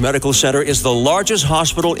Newbridge Medical Center is the largest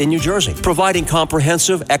hospital in New Jersey, providing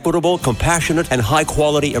comprehensive, equitable, compassionate, and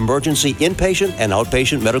high-quality emergency inpatient and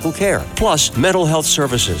outpatient medical care, plus mental health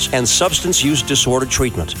services and substance use disorder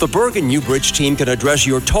treatment. The Bergen Newbridge team can address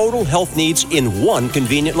your total health needs in one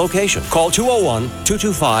convenient location. Call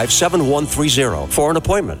 201-225-7130 for an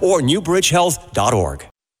appointment, or newbridgehealth.org.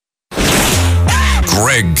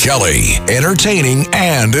 Greg Kelly, entertaining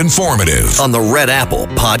and informative on the Red Apple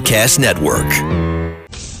Podcast Network.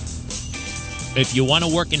 If you want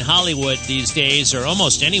to work in Hollywood these days, or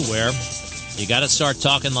almost anywhere, you got to start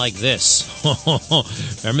talking like this.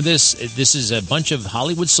 Remember this? This is a bunch of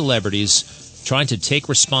Hollywood celebrities trying to take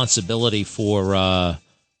responsibility for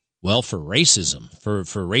racism,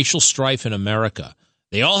 for racial strife in America.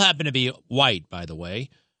 They all happen to be white, by the way.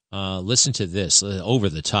 Listen to this, over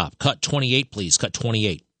the top. Cut 28, please. Cut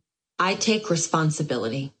 28. I take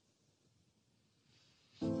responsibility.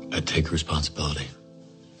 I take responsibility.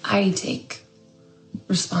 I take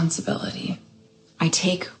responsibility. I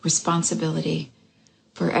take responsibility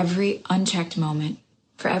for every unchecked moment.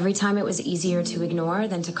 For every time it was easier to ignore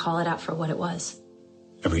than to call it out for what it was.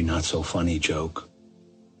 Every not so funny joke.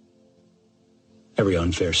 Every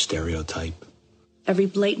unfair stereotype. Every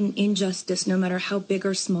blatant injustice, no matter how big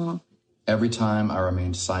or small. Every time I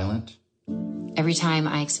remained silent. Every time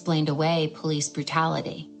I explained away police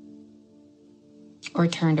brutality. Or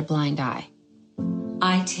turned a blind eye.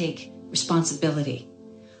 I take responsibility.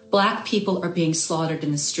 Black people are being slaughtered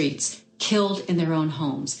in the streets, killed in their own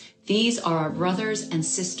homes. These are our brothers and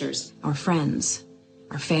sisters, our friends,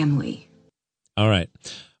 our family. All right.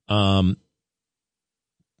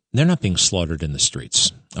 They're not being slaughtered in the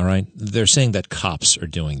streets, all right? They're saying that cops are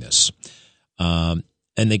doing this. And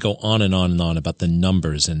they go on and on and on about the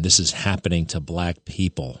numbers, and this is happening to black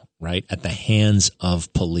people, right, at the hands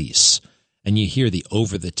of police. And you hear the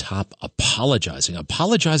over-the-top apologizing.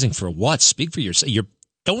 Apologizing for what? Speak for yourself.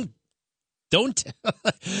 Don't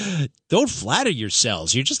flatter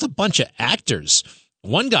yourselves. You're just a bunch of actors.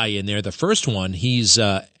 One guy in there, the first one, he's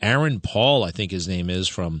Aaron Paul, I think his name is,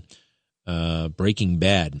 from Breaking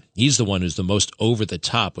Bad. He's the one who's the most over the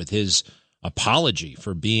top with his apology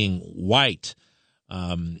for being white.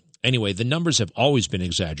 Anyway, the numbers have always been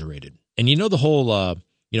exaggerated. And you know the whole,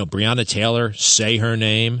 Breonna Taylor, say her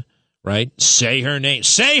name, right? Say her name.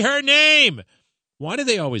 Say her name. Why do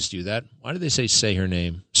they always do that? Why do they say her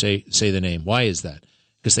name? Say the name. Why is that?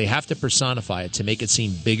 Because they have to personify it to make it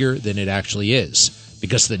seem bigger than it actually is.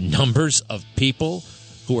 Because the numbers of people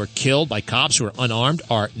who are killed by cops who are unarmed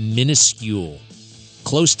are minuscule.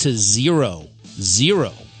 Close to zero.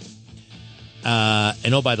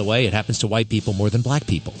 And oh, by the way, it happens to white people more than black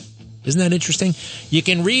people. Isn't that interesting? You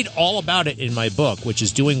can read all about it in my book, which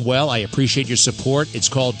is doing well. I appreciate your support. It's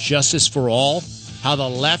called Justice for All, How the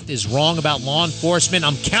Left is Wrong About Law Enforcement.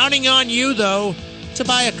 I'm counting on you, though, to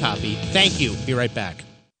buy a copy. Thank you. Be right back.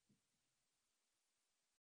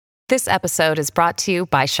 This episode is brought to you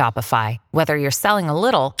by Shopify. Whether you're selling a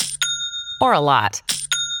little or a lot,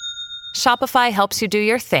 Shopify helps you do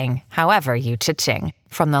your thing, however you cha-ching.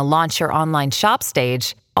 From the launch your online shop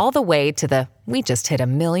stage, all the way to the we just hit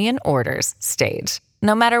 1 million orders stage.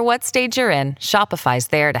 No matter what stage you're in, Shopify's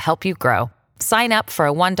there to help you grow. Sign up for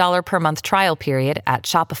a $1 per month trial period at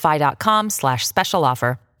shopify.com/special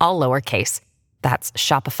offer, all lowercase. That's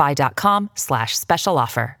shopify.com/special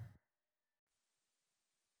offer.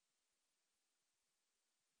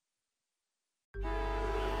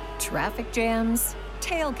 Traffic jams,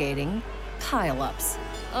 tailgating, pileups.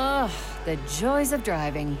 Ugh, the joys of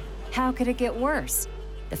driving. How could it get worse?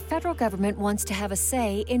 The federal government wants to have a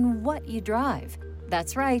say in what you drive.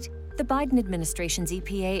 That's right. The Biden administration's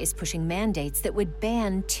EPA is pushing mandates that would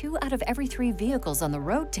ban 2 out of every 3 vehicles on the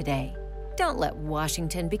road today. Don't let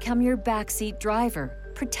Washington become your backseat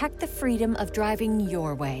driver. Protect the freedom of driving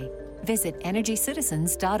your way. Visit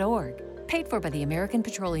EnergyCitizens.org. Paid for by the American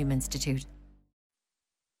Petroleum Institute.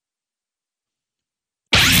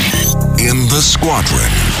 In the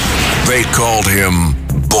squadron, they called him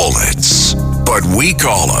Bullets, but we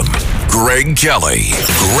call him Greg Kelly.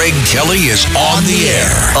 Greg Kelly is on the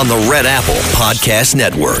air on the Red Apple Podcast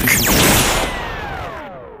Network.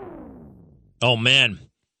 Oh, man.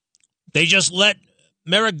 They just let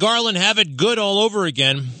Merrick Garland have it good all over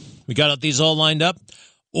again. We got these all lined up.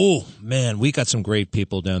 Oh, man, we got some great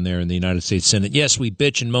people down there in the United States Senate. Yes, we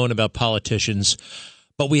bitch and moan about politicians,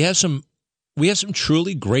 but we have some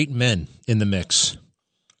truly great men in the mix.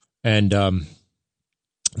 And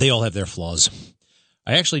they all have their flaws.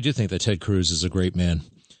 I actually do think that Ted Cruz is a great man.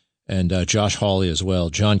 And Josh Hawley as well.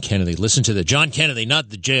 John Kennedy. Listen to the John Kennedy, not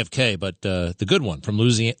the JFK, but the good one from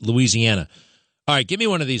Louisiana. All right, give me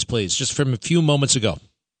one of these, please, just from a few moments ago.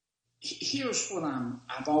 Here's what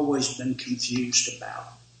I've always been confused about.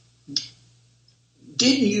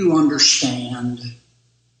 Didn't you understand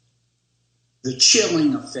the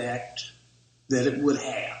chilling effect that it would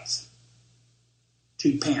have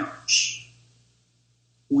to parents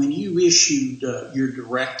when you issued your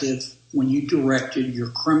directive, when you directed your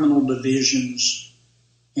criminal divisions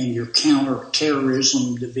and your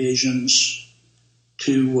counterterrorism divisions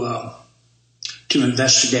to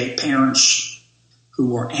investigate parents who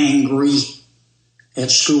were angry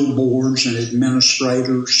at school boards and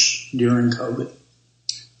administrators during COVID?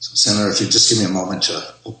 So, Senator, if you just give me a moment to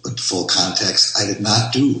put the full context, I did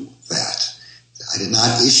not do that. I did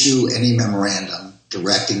not issue any memorandum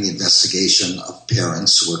directing the investigation of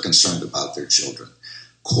parents who are concerned about their children.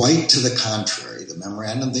 Quite to the contrary, the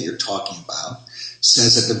memorandum that you're talking about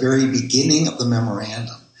says at the very beginning of the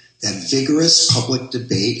memorandum that vigorous public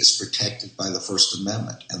debate is protected by the First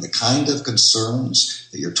Amendment. And the kind of concerns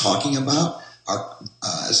that you're talking about are,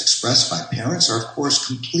 as expressed by parents, are, of course,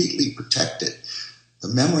 completely protected. The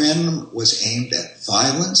memorandum was aimed at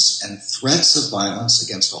violence and threats of violence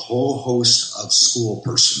against a whole host of school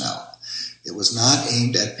personnel. It was not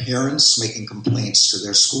aimed at parents making complaints to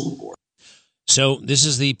their school board. So this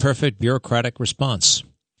is the perfect bureaucratic response.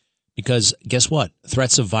 Because guess what?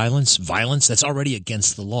 Threats of violence, that's already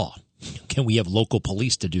against the law. Can we have local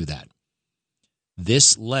police to do that?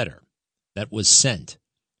 This letter that was sent,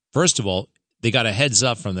 first of all, they got a heads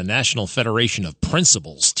up from the National Federation of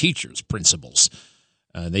Principals, Teachers Principals.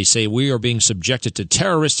 They say we are being subjected to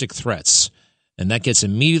terroristic threats, and that gets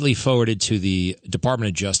immediately forwarded to the Department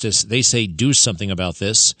of Justice. They say do something about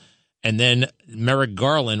this, and then Merrick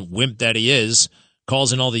Garland, wimp that he is,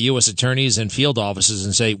 calls in all the U.S. attorneys and field offices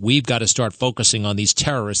and say we've got to start focusing on these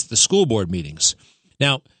terrorists at the school board meetings.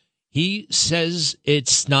 Now, he says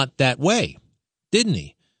it's not that way, didn't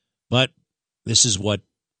he? But this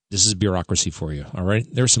is bureaucracy for you, all right?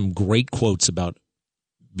 There are some great quotes about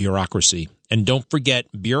bureaucracy. And don't forget,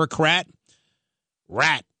 bureaucrat,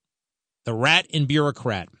 rat. The rat in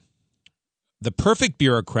bureaucrat. The perfect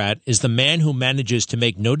bureaucrat is the man who manages to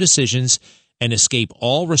make no decisions and escape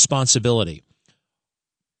all responsibility.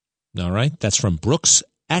 All right? That's from Brooks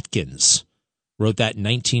Atkins. Wrote that in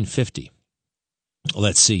 1950.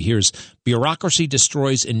 Let's see. Here's bureaucracy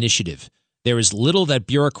destroys initiative. There is little that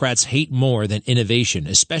bureaucrats hate more than innovation,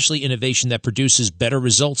 especially innovation that produces better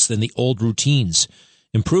results than the old routines.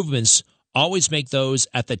 Improvements always make those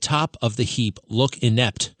at the top of the heap look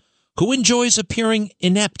inept. Who enjoys appearing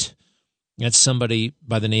inept? That's somebody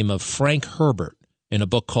by the name of Frank Herbert in a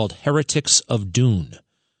book called Heretics of Dune.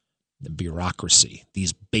 The bureaucracy,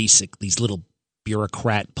 these little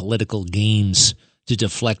bureaucrat political games to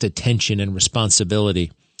deflect attention and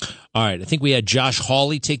responsibility. All right, I think we had Josh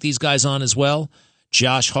Hawley take these guys on as well.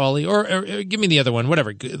 Josh Hawley, or give me the other one,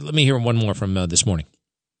 whatever. Let me hear one more from this morning.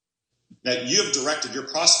 Now, you have directed your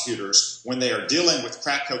prosecutors, when they are dealing with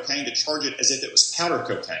crack cocaine, to charge it as if it was powder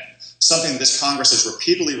cocaine, something this Congress has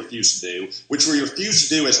repeatedly refused to do, which we refused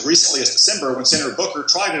to do as recently as December when Senator Booker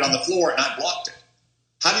tried it on the floor and I blocked it.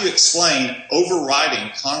 How do you explain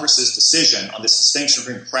overriding Congress's decision on this distinction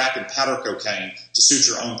between crack and powder cocaine to suit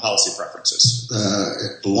your own policy preferences?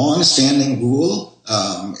 The long-standing rule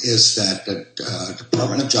is that the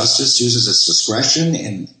Department of Justice uses its discretion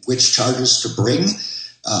in which charges to bring,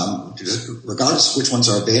 regardless of which ones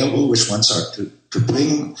are available, which ones are to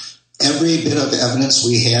bring. Every bit of evidence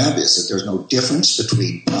we have is that there's no difference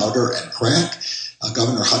between powder and crack.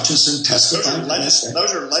 Governor Hutchinson testified.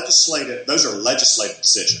 Those are legislative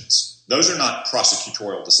decisions. Those are not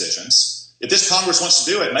prosecutorial decisions. If this Congress wants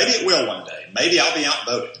to do it, maybe it will one day. Maybe I'll be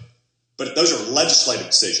outvoted. But those are legislative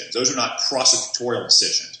decisions. Those are not prosecutorial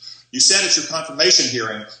decisions. You said at your confirmation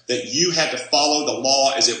hearing that you had to follow the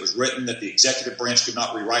law as it was written, that the executive branch could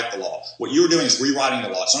not rewrite the law. What you were doing is rewriting the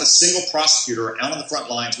law. It's not a single prosecutor out on the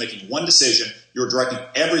front lines making one decision. You're directing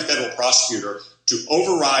every federal prosecutor to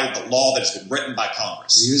override the law that has been written by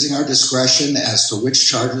Congress. We're using our discretion as to which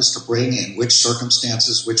charges to bring, in which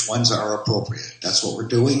circumstances, which ones are appropriate. That's what we're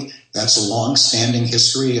doing. That's a long-standing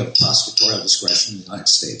history of prosecutorial discretion in the United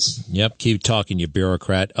States. Yep, keep talking, you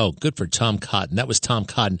bureaucrat. Oh, good for Tom Cotton. That was Tom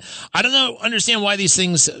Cotton. I don't understand why these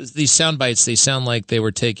sound bites, they sound like they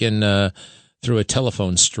were taken through a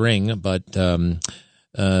telephone string, but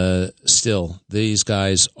still, these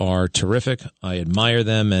guys are terrific. I admire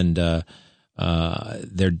them, and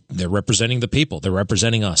they're representing the people. They're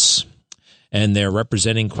representing us, and they're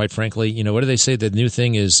representing, quite frankly, what do they say? The new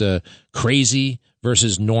thing is crazy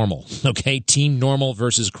versus normal. Okay, team normal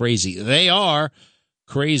versus crazy. They are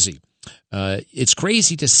crazy. It's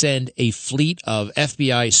crazy to send a fleet of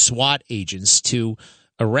FBI SWAT agents to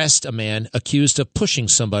arrest a man accused of pushing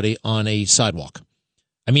somebody on a sidewalk.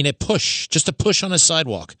 I mean, just a push on a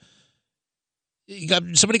sidewalk.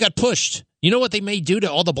 Somebody got pushed. You know what they may do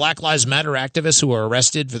to all the Black Lives Matter activists who were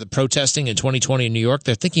arrested for the protesting in 2020 in New York?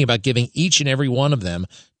 They're thinking about giving each and every one of them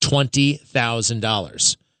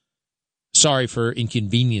 $20,000. Sorry for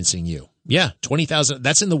inconveniencing you. Yeah, $20,000.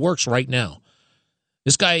 That's in the works right now.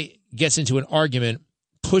 This guy gets into an argument,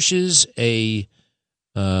 pushes a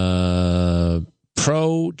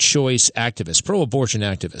pro-choice activist, pro-abortion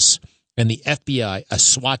activist, and the FBI, a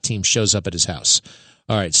SWAT team, shows up at his house.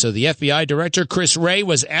 All right, so the FBI director, Chris Wray,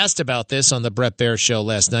 was asked about this on the Bret Baier Show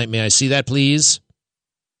last night. May I see that, please?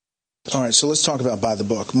 All right, so let's talk about By the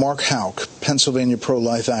Book. Mark Houck, Pennsylvania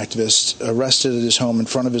pro-life activist, arrested at his home in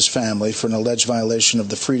front of his family for an alleged violation of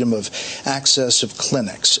the Freedom of Access of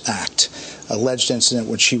Clinics Act, alleged incident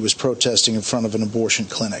when she was protesting in front of an abortion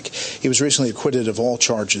clinic. He was recently acquitted of all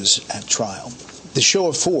charges at trial. The show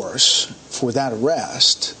of force for that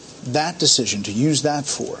arrest, that decision to use that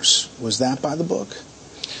force, was that by the book?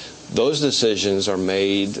 Those decisions are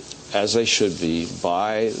made, as they should be,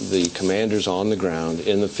 by the commanders on the ground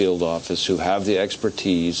in the field office who have the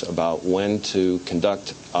expertise about when to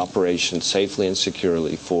conduct operations safely and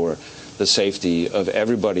securely for the safety of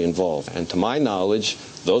everybody involved. And to my knowledge,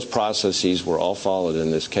 those processes were all followed in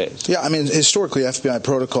this case. Yeah, I mean, historically, FBI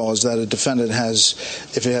protocol is that a defendant has,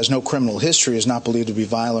 if it has no criminal history, is not believed to be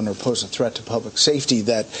violent or pose a threat to public safety,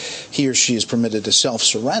 that he or she is permitted to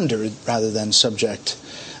self-surrender rather than subject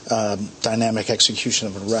dynamic execution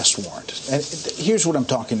of an arrest warrant. And here's what I'm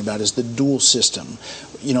talking about is the dual system.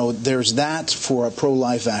 You know, there's that for a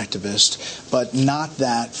pro-life activist, but not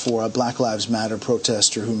that for a Black Lives Matter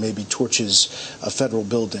protester who maybe torches a federal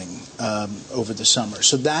building over the summer.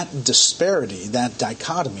 So that disparity, that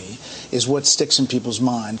dichotomy, is what sticks in people's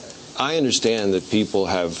mind. I understand that people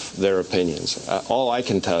have their opinions. All I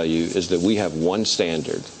can tell you is that we have one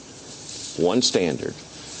standard,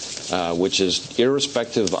 which is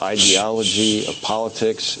irrespective of ideology, of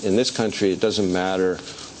politics. In this country, it doesn't matter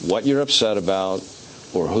what you're upset about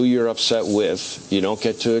or who you're upset with. You don't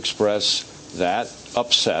get to express that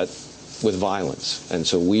upset with violence. And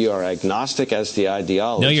so we are agnostic as to the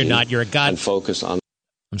ideology. No, you're not. You're a god. And focused on.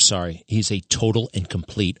 I'm sorry. He's a total and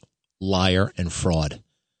complete liar, and fraud.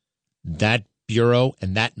 That bureau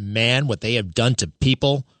and that man, what they have done to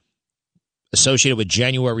people associated with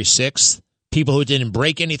January 6th, people who didn't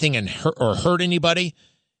break anything and hurt anybody,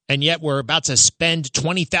 and yet we're about to spend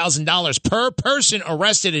 $20,000 per person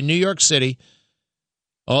arrested in New York City.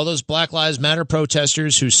 All those Black Lives Matter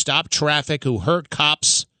protesters who stopped traffic, who hurt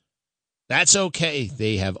cops, that's okay.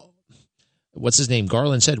 They have, what's his name?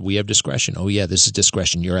 Garland said, we have discretion. Oh, yeah, this is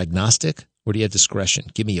discretion. You're agnostic? Or do you have discretion?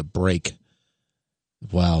 Give me a break.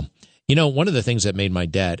 Wow. You know, one of the things that made my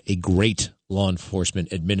dad a great law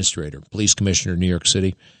enforcement administrator, police commissioner in New York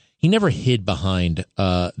City, he never hid behind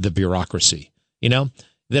the bureaucracy. You know,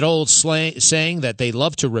 that old saying that they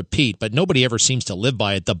love to repeat, but nobody ever seems to live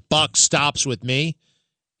by it. The buck stops with me.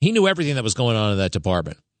 He knew everything that was going on in that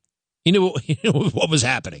department. He knew what was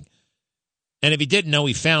happening. And if he didn't know,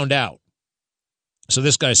 he found out. So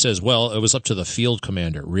this guy says, well, it was up to the field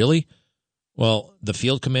commander. Really? Well, the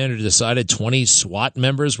field commander decided 20 SWAT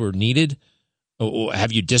members were needed.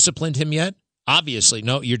 Have you disciplined him yet? Obviously,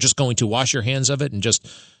 no. You're just going to wash your hands of it and just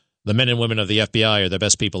the men and women of the FBI are the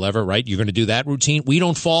best people ever, right? You're going to do that routine? We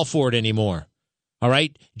don't fall for it anymore. All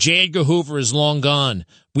right? J. Edgar Hoover is long gone.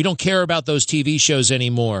 We don't care about those TV shows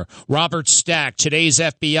anymore. Robert Stack, today's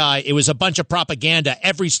FBI, it was a bunch of propaganda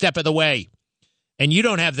every step of the way. And you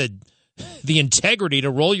don't have the integrity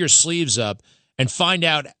to roll your sleeves up and find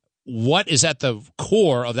out what is at the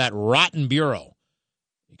core of that rotten bureau.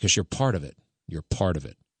 Because you're part of it. You're part of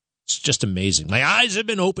it. It's just amazing. My eyes have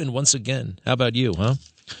been opened once again. How about you, huh?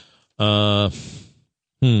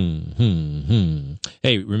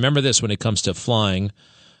 Hey, remember this when it comes to flying.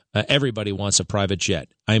 Everybody wants a private jet.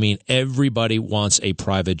 I mean, everybody wants a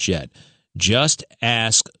private jet. Just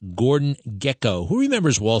ask Gordon Gekko. Who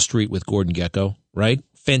remembers Wall Street with Gordon Gekko, right?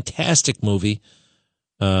 Fantastic movie.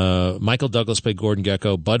 Michael Douglas played Gordon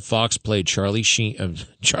Gekko. Bud Fox played Charlie Sheen.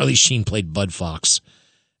 Charlie Sheen played Bud Fox.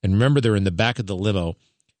 And remember, they're in the back of the limo,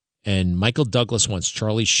 and Michael Douglas wants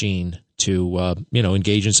Charlie Sheen to,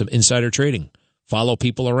 engage in some insider trading, follow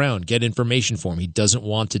people around, get information for him. He doesn't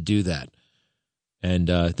want to do that. And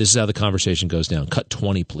this is how the conversation goes down. Cut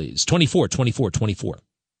 20, please. 24.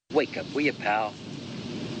 Wake up, will you, pal?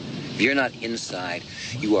 If you're not inside,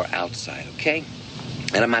 you are outside, okay?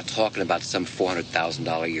 And I'm not talking about some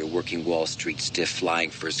 $400,000 a year working Wall Street stiff, flying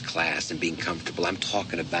first class and being comfortable. I'm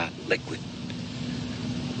talking about liquid.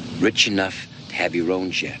 Rich enough to have your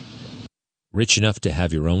own jet. Rich enough to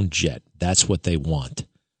have your own jet. That's what they want.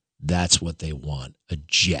 That's what they want, a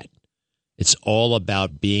jet. It's all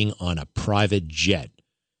about being on a private jet.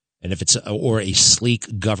 And if it's or a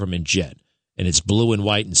sleek government jet, and it's blue and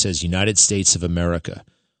white and says United States of America.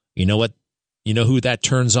 You know what? You know who that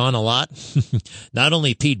turns on a lot? Not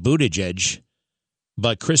only Pete Buttigieg,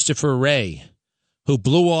 but Christopher Wray, who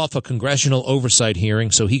blew off a congressional oversight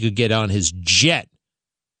hearing so he could get on his jet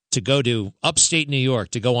to go to upstate New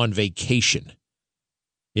York to go on vacation.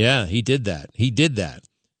 Yeah, he did that.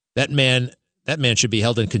 That man should be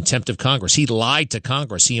held in contempt of Congress. He lied to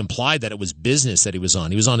Congress. He implied that it was business that he was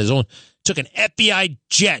on. He was on his own. Took an FBI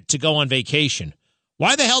jet to go on vacation.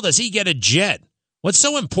 Why the hell does he get a jet? What's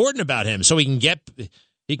so important about him? So he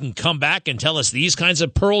can come back and tell us these kinds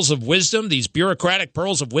of pearls of wisdom, these bureaucratic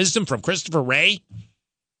pearls of wisdom from Christopher Wray?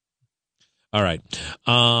 All right.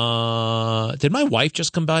 Did my wife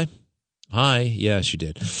just come by? Hi. Yeah, she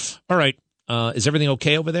did. All right. Is everything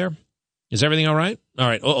okay over there? Is everything all right? All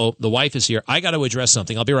right. The wife is here. I got to address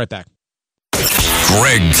something. I'll be right back.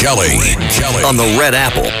 Greg Kelly on the Red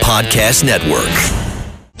Apple Podcast Network.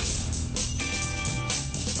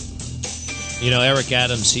 You know, Eric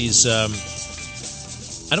Adams, he's, I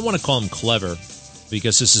don't want to call him clever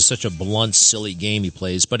because this is such a blunt, silly game he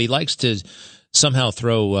plays, but he likes to somehow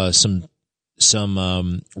throw some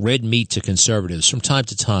red meat to conservatives from time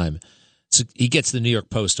to time. So he gets the New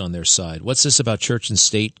York Post on their side. What's this about church and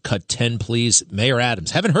state? Cut 10, please. Mayor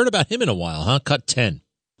Adams. Haven't heard about him in a while, huh? Cut 10.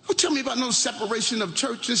 Don't tell me about no separation of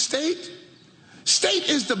church and state. State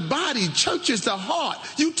is the body. Church is the heart.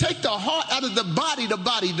 You take the heart out of the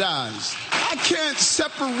body dies. I can't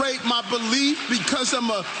separate my belief because I'm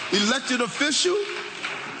an elected official.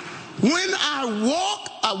 When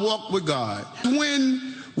I walk with God.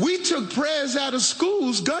 When we took prayers out of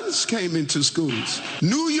schools, guns came into schools.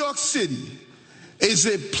 New York City is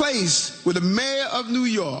a place where the mayor of New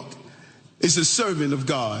York is a servant of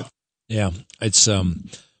God. Yeah, it's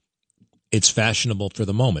fashionable for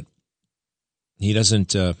the moment. He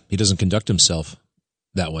doesn't conduct himself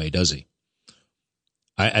that way, does he?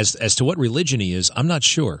 As to what religion he is, I'm not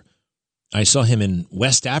sure. I saw him in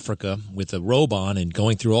West Africa with a robe on and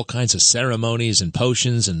going through all kinds of ceremonies and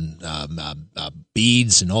potions and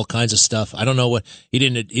beads and all kinds of stuff. I don't know what he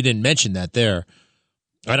didn't mention that there.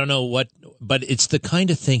 I don't know what, but it's the kind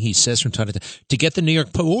of thing he says from time to time to get the New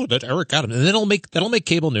York Post. Oh, that Eric Adams, and then that'll make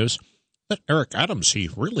cable news. That Eric Adams, he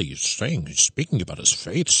really is speaking about his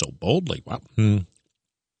faith so boldly. Wow.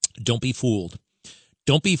 Don't be fooled.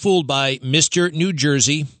 Don't be fooled by Mr. New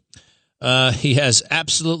Jersey. He has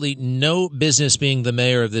absolutely no business being the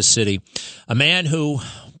mayor of this city. A man who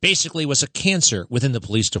basically was a cancer within the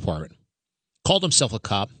police department. Called himself a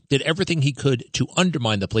cop, did everything he could to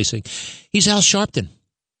undermine the policing. He's Al Sharpton.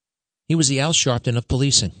 He was the Al Sharpton of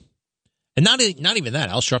policing. And not even that.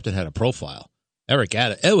 Al Sharpton had a profile.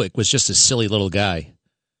 Eric was just a silly little guy.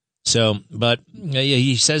 So, but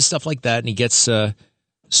he says stuff like that, and he gets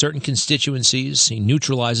certain constituencies. He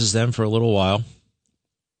neutralizes them for a little while.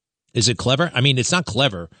 Is it clever? I mean, it's not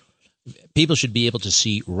clever. People should be able to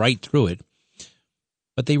see right through it.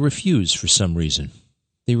 But they refuse for some reason.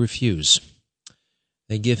 They refuse.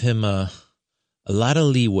 They give him a lot of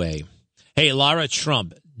leeway. Hey, Lara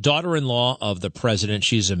Trump, daughter-in-law of the president.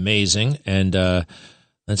 She's amazing. And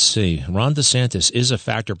let's see. Ron DeSantis is a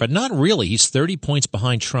factor, but not really. He's 30 points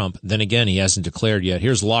behind Trump. Then again, he hasn't declared yet.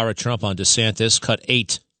 Here's Lara Trump on DeSantis, cut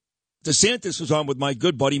 8. DeSantis was on with my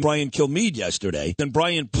good buddy Brian Kilmeade yesterday. Then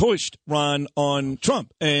Brian pushed Ron on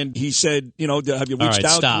Trump. And he said, have you reached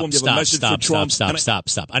out to him? Do you have a message for Trump?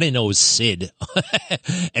 Stop. I didn't know it was Sid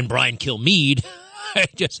and Brian Kilmeade.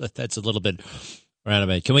 That's a little bit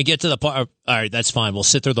random. Can we get to the part? All right, that's fine. We'll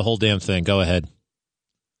sit through the whole damn thing. Go ahead.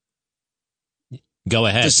 Go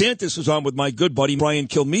ahead. DeSantis was on with my good buddy Brian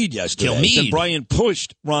Kilmeade yesterday. Then Brian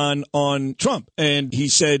pushed Ron on Trump. And he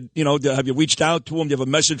said, have you reached out to him? Do you have a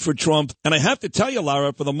message for Trump? And I have to tell you,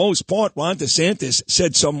 Lara, for the most part, Ron DeSantis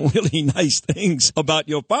said some really nice things about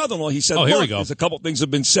your father-in-law. He said, here we go. There's a couple things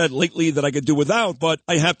have been said lately that I could do without. But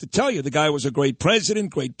I have to tell you, the guy was a great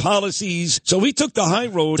president, great policies. So he took the high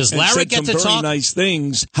road and said some very nice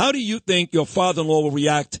things. How do you think your father-in-law will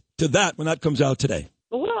react to that when that comes out today?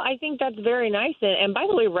 Well, I think that's very nice. And by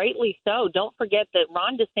the way, rightly so. Don't forget that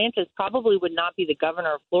Ron DeSantis probably would not be the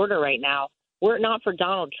governor of Florida right now were it not for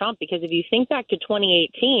Donald Trump. Because if you think back to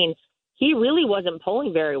 2018, he really wasn't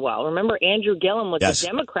polling very well. Remember, Andrew Gillum was a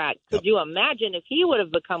Democrat. Could you imagine if he would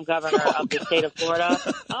have become governor of the state of Florida?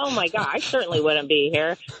 Oh, my God, I certainly wouldn't be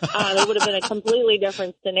here. It would have been a completely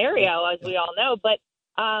different scenario, as we all know. But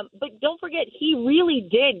don't forget, he really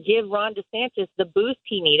did give Ron DeSantis the boost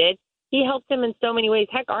he needed. He helped him in so many ways.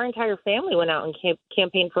 Heck, our entire family went out and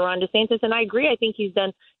campaigned for Ron DeSantis, and I agree. I think he's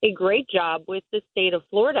done a great job with the state of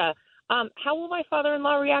Florida. How will my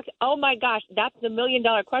father-in-law react? Oh, my gosh, that's the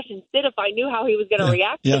million-dollar question. Sid, if I knew how he was going to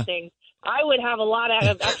react to things, I would have a lot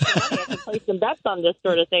of extra money. I could play some bets on this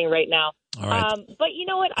sort of thing right now. All right. But you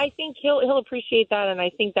know what? I think he'll appreciate that, and I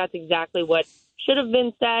think that's exactly what should have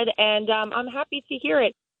been said, and I'm happy to hear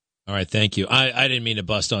it. All right, thank you. I didn't mean to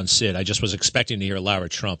bust on Sid. I just was expecting to hear Lara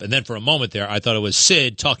Trump. And then for a moment there, I thought it was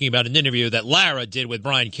Sid talking about an interview that Lara did with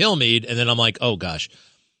Brian Kilmeade. And then I'm like, oh, gosh,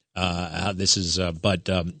 this is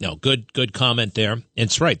no, good comment there. And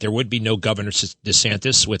it's right. There would be no Governor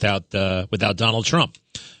DeSantis without Donald Trump.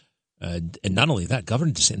 And not only that,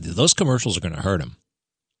 Governor DeSantis, those commercials are going to hurt him.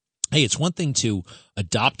 Hey, it's one thing to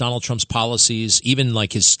adopt Donald Trump's policies, even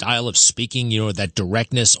like his style of speaking, that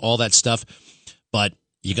directness, all that stuff. But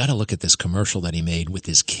you got to look at this commercial that he made with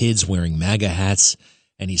his kids wearing MAGA hats.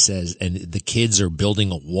 And he says, and the kids are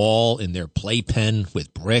building a wall in their playpen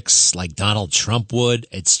with bricks like Donald Trump would.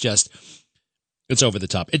 It's over the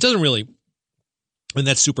top. It doesn't really, and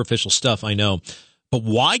that's superficial stuff, I know. But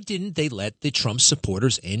why didn't they let the Trump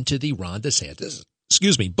supporters into the Ron DeSantis,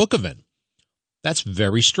 book event? That's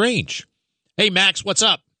very strange. Hey, Max, what's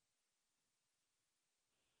up?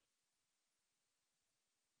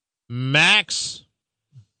 Max?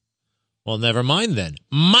 Well, never mind then.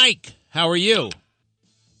 Mike, how are you?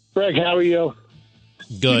 Greg, how are you?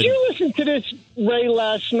 Good. Did you listen to this Ray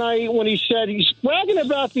last night when he said he's bragging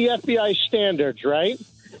about the FBI standards, right?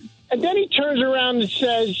 And then he turns around and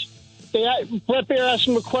says, Bret Baier asked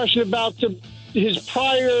him a question about his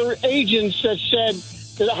prior agents that said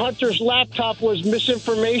that Hunter's laptop was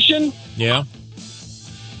misinformation. Yeah.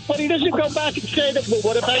 But he doesn't go back and say that, well,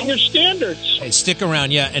 what about your standards? Hey, stick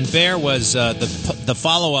around, yeah. And Baier was, the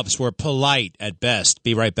follow-ups were polite at best.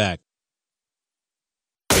 Be right back.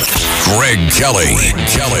 Greg Kelly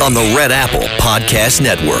on the Red Apple Podcast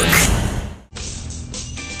Network.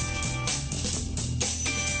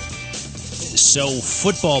 So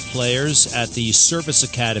football players at the service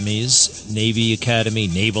academies, Navy Academy,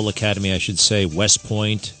 Naval Academy, I should say, West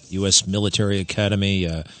Point, U.S. Military Academy,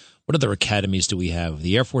 what other academies do we have?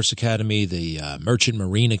 The Air Force Academy, the Merchant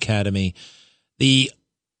Marine Academy, the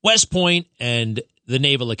West Point, and the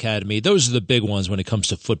Naval Academy. Those are the big ones when it comes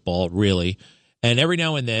to football, really. And every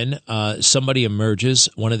now and then, somebody emerges,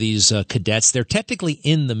 one of these cadets. They're technically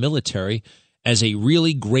in the military as a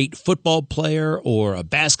really great football player or a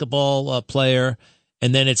basketball player.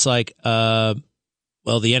 And then it's like, the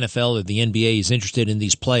NFL or the NBA is interested in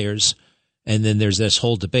these players. And then there's this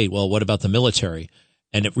whole debate. Well, what about the military?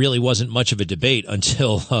 And it really wasn't much of a debate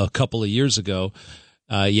until a couple of years ago.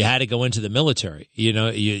 You had to go into the military. You know,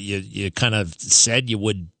 you kind of said you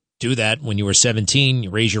would do that when you were 17. You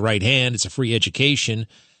raise your right hand. It's a free education.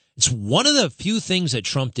 It's one of the few things that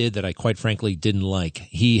Trump did that I quite frankly didn't like.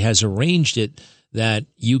 He has arranged it that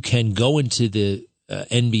you can go into the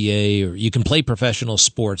NBA or you can play professional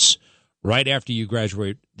sports right after you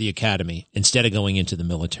graduate the academy instead of going into the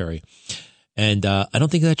military. And I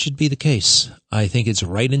don't think that should be the case. I think it's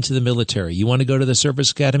right into the military. You want to go to the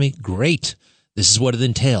service academy? Great. This is what it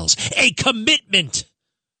entails. A commitment.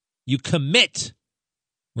 You commit.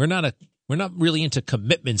 We're not really into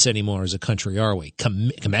commitments anymore as a country, are we?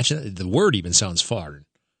 Imagine the word even sounds foreign.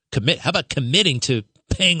 Commit. How about committing to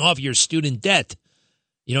paying off your student debt?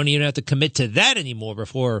 You don't even have to commit to that anymore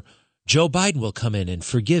before Joe Biden will come in and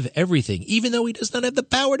forgive everything, even though he does not have the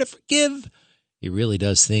power to forgive. He really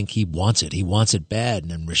does think he wants it. He wants it bad.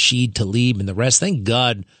 And then Rashid Tlaib and the rest, thank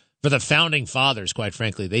God for the founding fathers, quite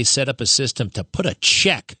frankly. They set up a system to put a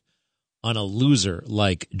check on a loser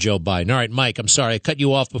like Joe Biden. All right, Mike, I'm sorry. I cut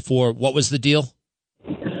you off before. What was the deal?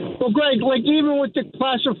 Well, Greg, like even with the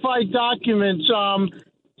classified documents,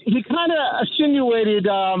 he kind of insinuated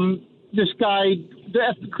this guy,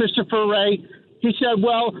 Christopher Wray. He said,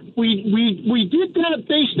 well, we did that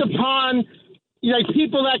based upon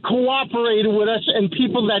people that cooperated with us and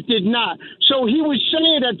people that did not. So he was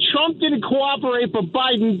saying that Trump didn't cooperate, but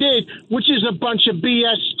Biden did, which is a bunch of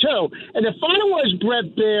BS too. And if I was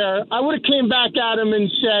Bret Baier, I would have came back at him and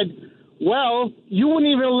said, well, you wouldn't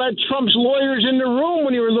even let Trump's lawyers in the room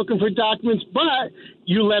when you were looking for documents, but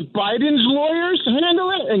you let Biden's lawyers handle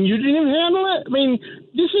it and you didn't even handle it? I mean,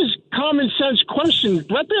 this is common sense questions.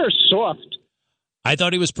 Bret Baier's soft. I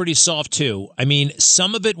thought he was pretty soft, too. I mean,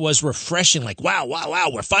 some of it was refreshing, like, wow,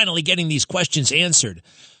 we're finally getting these questions answered.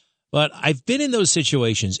 But I've been in those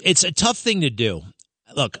situations. It's a tough thing to do.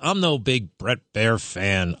 Look, I'm no big Bret Baier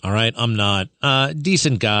fan, all right? I'm not.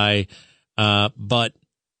 Decent guy. But,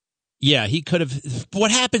 yeah, he could have.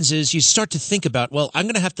 What happens is you start to think about, well, I'm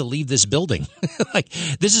going to have to leave this building. Like,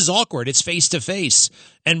 this is awkward. It's face to face.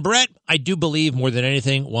 And Bret, I do believe more than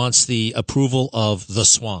anything, wants the approval of the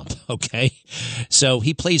swamp. Okay. So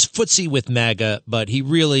he plays footsie with MAGA, but he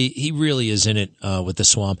really is in it with the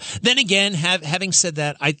swamp. Then again, having said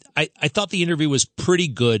that, I thought the interview was pretty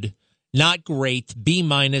good. Not great. B-,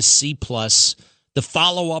 C+. The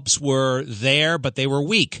follow-ups were there, but they were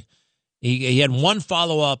weak. He had one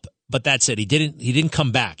follow-up, but that's it. He didn't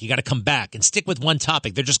come back. You got to come back and stick with one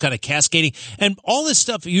topic. They're just kind of cascading. And all this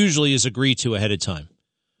stuff usually is agreed to ahead of time.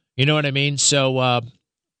 You know what I mean? So,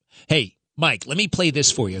 hey, Mike, let me play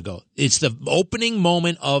this for you. It's the opening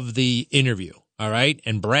moment of the interview. All right.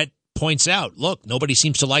 And Bret points out, look, nobody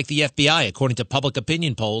seems to like the FBI. According to public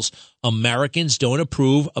opinion polls, Americans don't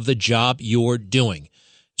approve of the job you're doing.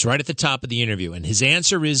 It's right at the top of the interview. And his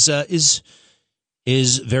answer is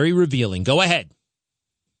very revealing. Go ahead.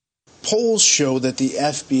 Polls show that the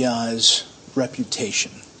FBI's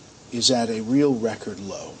reputation is at a real record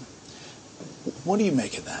low. What do you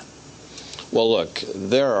make of that? Well, look,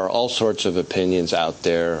 there are all sorts of opinions out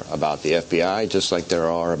there about the FBI, just like there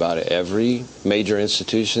are about every major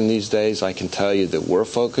institution these days. I can tell you that we're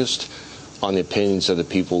focused on the opinions of the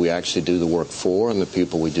people we actually do the work for and the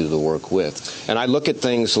people we do the work with. And I look at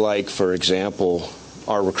things like, for example,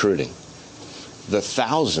 our recruiting. The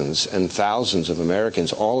thousands and thousands of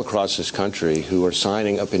Americans all across this country who are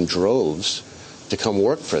signing up in droves to come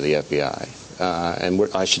work for the FBI. And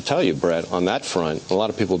I should tell you, Bret, on that front, a lot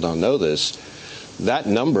of people don't know this, that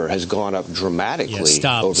number has gone up dramatically.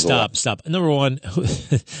 Yeah, stop. Number one,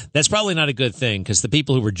 that's probably not a good thing because the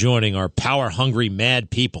people who were joining are power-hungry, mad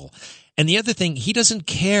people. And the other thing, he doesn't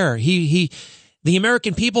care. The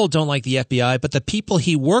American people don't like the FBI, but the people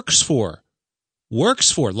he works for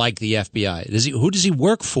like the FBI. Who does he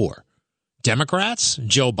work for? Democrats?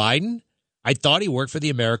 Joe Biden? I thought he worked for the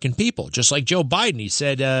American people, just like Joe Biden. He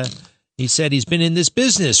said he's been in this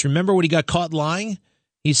business. Remember when he got caught lying?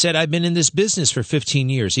 He said, I've been in this business for 15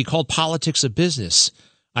 years. He called politics a business.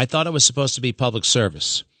 I thought it was supposed to be public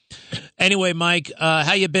service. Anyway, Mike,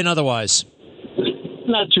 how you been otherwise?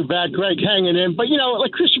 Not too bad, Greg, hanging in. But,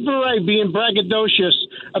 like Christopher Wray being braggadocious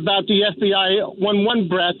about the FBI one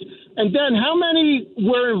breath. And then how many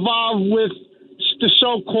were involved with the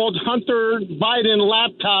so-called Hunter Biden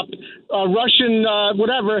laptop, Russian,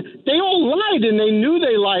 whatever? They all lied, and they knew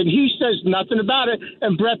they lied. He says nothing about it.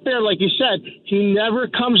 And Bret Baier, like you said, he never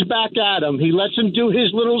comes back at him. He lets him do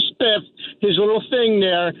his little spiff, his little thing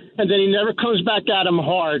there, and then he never comes back at him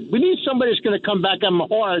hard. We need somebody that's going to come back at him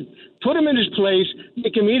hard, put him in his place,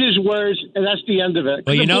 make him eat his words, and that's the end of it.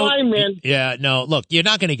 Well, blind man, yeah, no, look, you're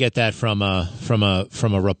not going to get that from a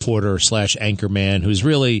reporter / anchor man who's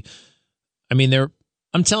really, I mean,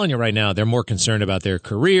 I'm telling you right now, they're more concerned about their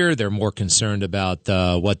career. They're more concerned about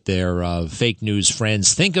what their fake news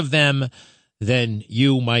friends think of them than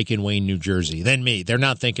you, Mike, in Wayne, New Jersey, than me. They're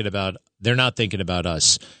not thinking about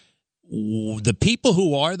us. The people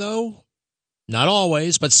who are, though, not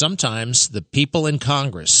always, but sometimes, the people in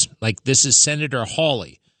Congress, like this is Senator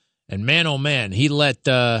Hawley, and man, oh man, he let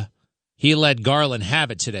Garland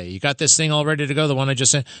have it today. You got this thing all ready to go, the one I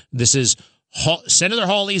just said? This is Senator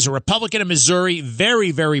Hawley. He's a Republican of Missouri,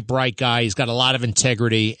 very, very bright guy. He's got a lot of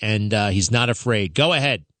integrity, and he's not afraid. Go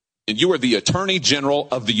ahead. And you are the Attorney General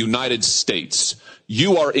of the United States.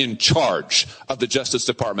 You are in charge of the Justice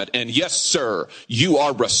Department. And yes, sir, you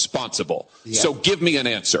are responsible. So give me an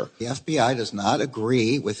answer. The FBI does not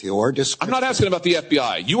agree with your description. I'm not asking about the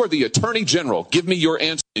FBI. You are the Attorney General. Give me your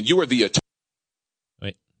answer. And you are the Attorney.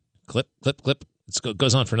 Wait, clip. It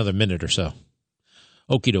goes on for another minute or so.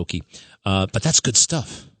 Okie dokie. But that's good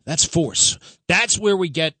stuff. That's force. That's where we're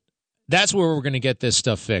going to get this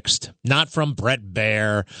stuff fixed. Not from Bret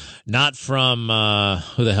Baier, not from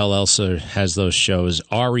who the hell else has those shows?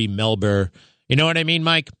 Ari Melber. You know what I mean,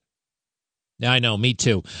 Mike? Yeah, I know. Me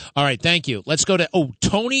too. All right. Thank you. Let's go to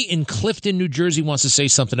Tony in Clifton, New Jersey wants to say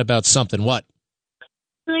something about something. What?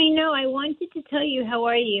 I know. I wanted to tell you, how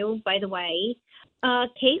are you, by the way?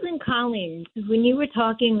 Caitlin Collins, when you were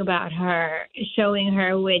talking about her, showing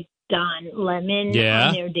her with Don Lemon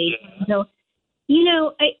on their date. So, you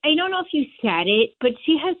know, I don't know if you said it, but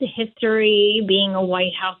she has a history being a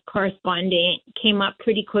White House correspondent, came up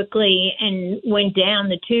pretty quickly and went down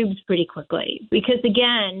the tubes pretty quickly. Because,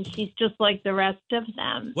 again, she's just like the rest of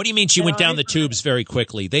them. What do you mean she went down the tubes very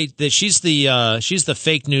quickly? She's the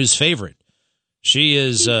fake news favorite. She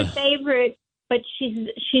is she's the favorite, but she's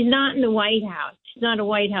not in the White House. She's not a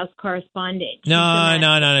White House correspondent.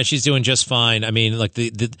 No. She's doing just fine. I mean, like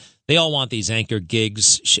they all want these anchor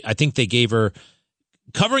gigs. I think they gave her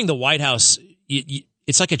covering the White House.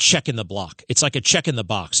 It's like a check in the block. It's like a check in the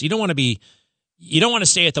box. You don't want to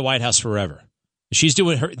stay at the White House forever. She's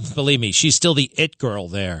doing her. Believe me, she's still the it girl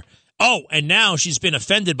there. Oh, and now she's been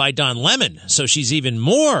offended by Don Lemon, so she's even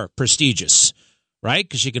more prestigious, right?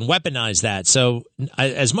 Because she can weaponize that. So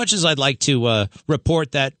as much as I'd like to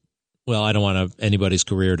report that. Well, I don't want anybody's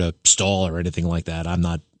career to stall or anything like that.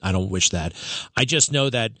 I don't wish that. I just know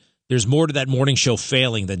that there's more to that morning show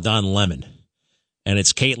failing than Don Lemon. And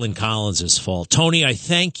it's Caitlin Collins' fault. Tony, I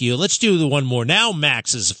thank you. Let's do the one more. Now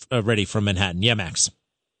Max is ready from Manhattan. Yeah, Max.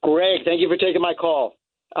 Greg, thank you for taking my call.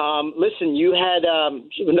 Listen, you had,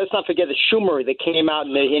 let's not forget the Schumer that came out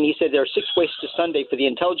and he said there are 6 ways to Sunday for the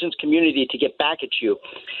intelligence community to get back at you.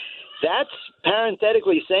 That's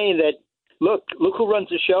parenthetically saying that, Look who runs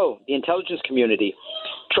the show, the intelligence community.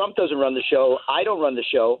 Trump doesn't run the show. I don't run the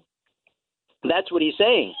show. That's what he's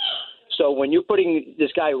saying. So when you're putting this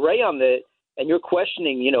guy Ray on and you're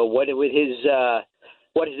questioning, what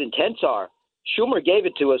his intents are, Schumer gave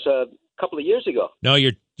it to us a couple of years ago. No,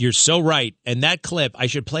 you're so right. And that clip, I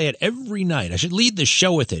should play it every night. I should lead the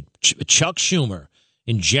show with it. Chuck Schumer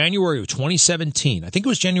in January of 2017. I think it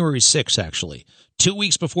was January 6th, actually, 2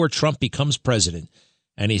 weeks before Trump becomes president.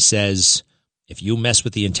 And he says, if you mess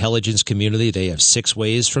with the intelligence community, they have 6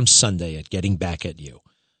 ways from Sunday at getting back at you.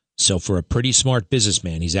 So for a pretty smart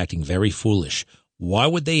businessman, he's acting very foolish. Why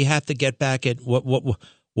would they have to get back at what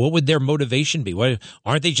would their motivation be? Why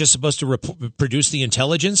aren't they just supposed to produce the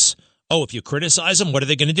intelligence? Oh, if you criticize them, what are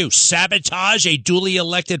they going to do? Sabotage a duly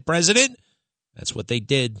elected president? That's what they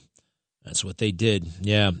did.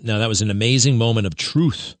 Yeah. No, that was an amazing moment of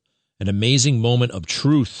truth.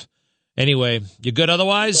 Anyway, you good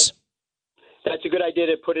otherwise? That's a good idea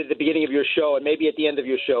to put it at the beginning of your show and maybe at the end of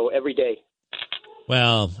your show every day.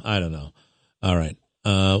 Well, I don't know. All right.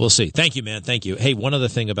 We'll see. Thank you, man. Thank you. Hey, one other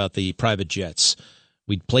thing about the private jets.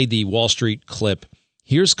 We played the Wall Street clip.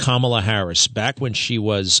 Here's Kamala Harris back when she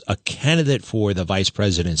was a candidate for the vice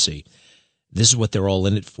presidency. This is what they're all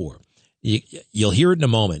in it for. You'll hear it in a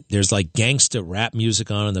moment. There's like gangsta rap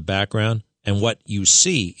music on in the background. And what you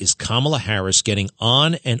see is Kamala Harris getting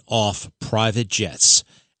on and off private jets,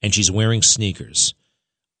 and she's wearing sneakers.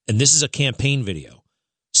 And this is a campaign video.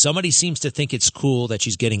 somebody seems to think it's cool that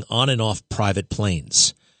she's getting on and off private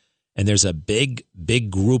planes. And there's a big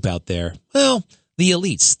group out there. Well, the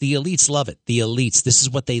elites. The elites love it. The elites. This is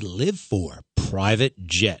what they live for. Private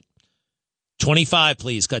jet. 25,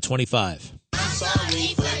 please. Cut 25.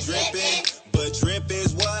 Sorry for dripping, but drip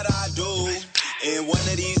is what I do. And one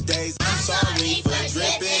of these days, I'm sorry for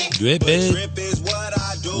dripping. Dripping. Drip is what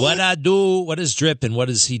I do. What I do. What is drip and what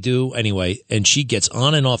does he do? Anyway, and she gets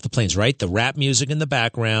on and off the planes, right? The rap music in the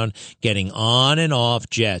background, getting on and off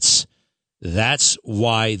jets. That's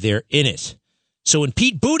why they're in it. So when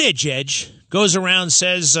Pete Buttigieg goes around and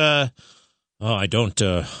says, I'd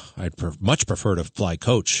much prefer to fly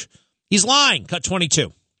coach. He's lying. Cut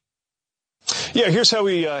 22. Yeah, here's how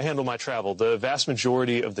we handle my travel. The vast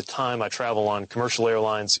majority of the time I travel on commercial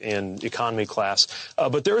airlines in economy class,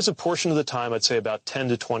 but there is a portion of the time, I'd say about 10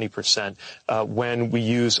 to 20%, when we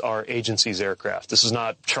use our agency's aircraft. This is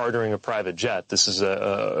not chartering a private jet. This is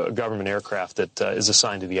a government aircraft that is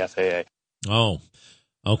assigned to the FAA. Oh,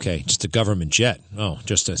 okay. Just a government jet. Oh,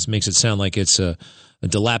 just makes it sound like it's a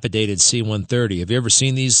dilapidated C-130. Have you ever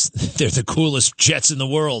seen these? They're the coolest jets in the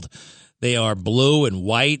world. They are blue and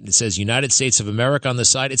white. It says United States of America on the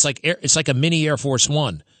side. It's like a mini Air Force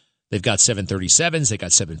One. They've got 737s. They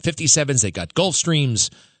got 757s. They got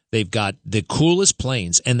Gulfstreams. They've got the coolest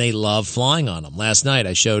planes, and they love flying on them. Last night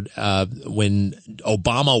I showed when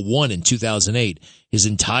Obama won in 2008, his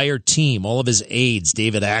entire team, all of his aides,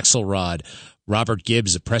 David Axelrod, Robert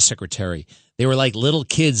Gibbs, the press secretary, they were like little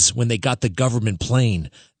kids when they got the government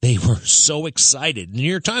plane. They were so excited. The New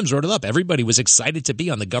York Times wrote it up. Everybody was excited to be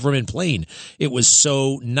on the government plane. It was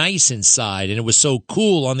so nice inside, and it was so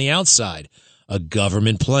cool on the outside. A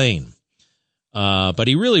government plane. But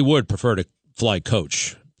he really would prefer to fly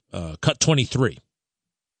coach. Cut 23.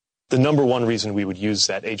 The number one reason we would use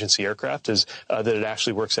that agency aircraft is that it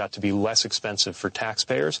actually works out to be less expensive for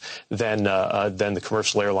taxpayers than the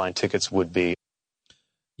commercial airline tickets would be.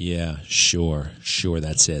 Yeah, sure,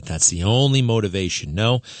 that's it. That's the only motivation.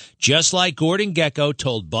 No, just like Gordon Gekko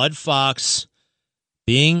told Bud Fox,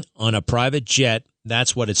 being on a private jet,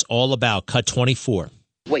 that's what it's all about. Cut 24.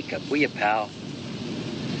 Wake up, will you, pal?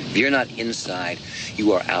 If you're not inside,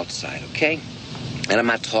 you are outside, okay? And I'm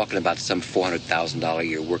not talking about some $400,000 a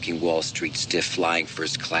year working Wall Street stiff flying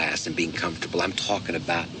first class and being comfortable. I'm talking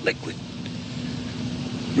about liquid.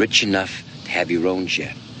 Rich enough to have your own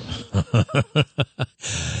jet.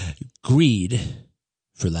 Greed,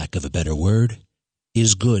 for lack of a better word,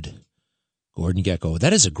 is good. Gordon Gekko.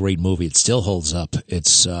 That is a great movie. It still holds up.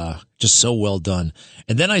 It's just so well done.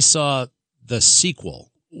 And then I saw the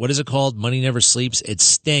sequel. What is it called? Money Never Sleeps. It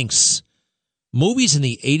stinks. Movies in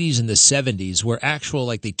the 80s and the 70s were actual,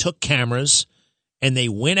 like they took cameras and they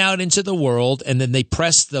went out into the world and then they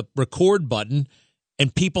pressed the record button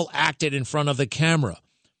and people acted in front of the camera.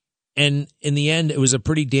 And in the end, it was a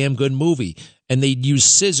pretty damn good movie. And they'd use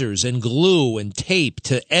scissors and glue and tape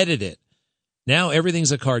to edit it. Now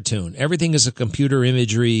everything's a cartoon. Everything is a computer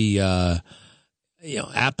imagery,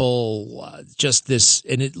 Apple, just this,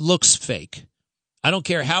 and it looks fake. I don't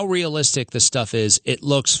care how realistic the stuff is. It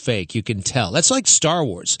looks fake. You can tell. That's like Star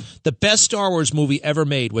Wars. The best Star Wars movie ever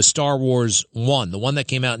made was Star Wars 1, the one that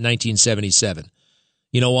came out in 1977.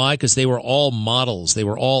 You know why? Because they were all models. They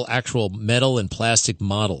were all actual metal and plastic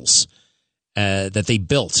models that they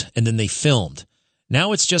built and then they filmed.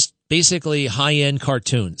 Now it's just basically high-end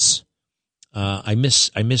cartoons. I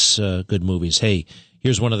miss good movies. Hey,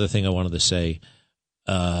 here's one other thing I wanted to say.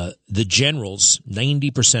 The generals,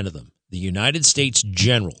 90% of them, the United States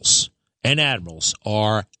generals and admirals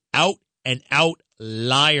are out and out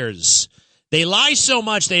liars. They lie so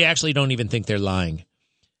much they actually don't even think they're lying.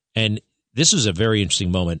 And this was a very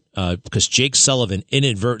interesting moment because Jake Sullivan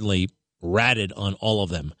inadvertently ratted on all of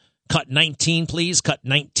them. Cut 19, please. Cut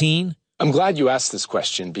 19. I'm glad you asked this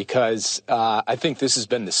question because I think this has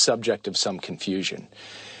been the subject of some confusion.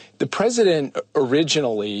 The president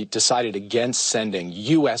originally decided against sending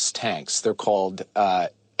U.S. tanks. They're called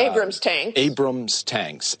Abrams tanks. Abrams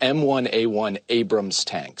tanks, M1A1 Abrams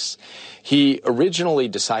tanks. He originally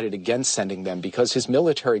decided against sending them because his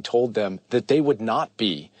military told them that they would not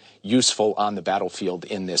be useful on the battlefield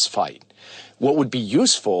in this fight. What would be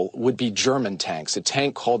useful would be German tanks, a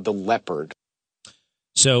tank called the Leopard.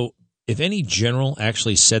 So if any general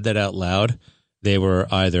actually said that out loud, they were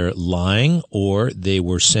either lying or they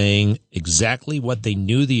were saying exactly what they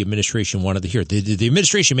knew the administration wanted to hear. The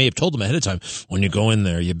administration may have told them ahead of time, when you go in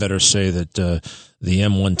there, you better say that the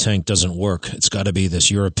M1 tank doesn't work. It's got to be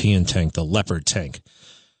this European tank, the Leopard tank.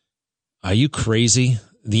 Are you crazy?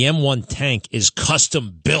 The M1 tank is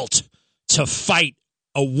custom built to fight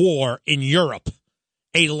a war in Europe.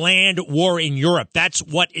 a land war in Europe. That's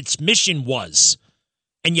what its mission was.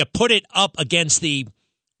 And you put it up against the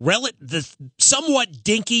somewhat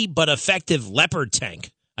dinky but effective Leopard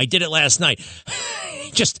tank. I did it last night.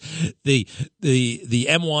 Just the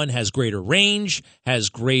M1 has greater range, has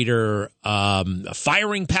greater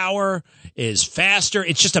firing power, is faster.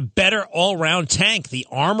 It's just a better all-around tank. The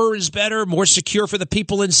armor is better, more secure for the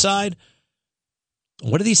people inside.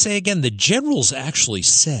 What did he say again? The generals actually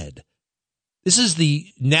said, this is the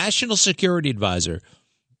National Security Advisor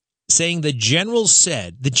saying the generals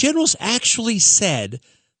actually said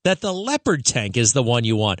that the Leopard tank is the one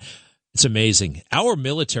you want. It's amazing. Our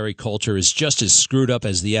military culture is just as screwed up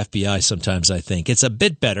as the FBI sometimes, I think. It's a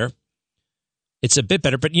bit better.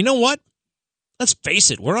 But you know what? Let's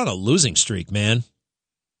face it. We're on a losing streak, man.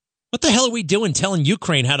 What the hell are we doing telling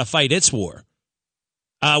Ukraine how to fight its war?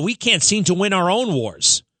 We can't seem to win our own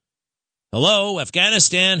wars. Hello,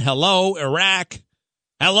 Afghanistan. Hello, Iraq.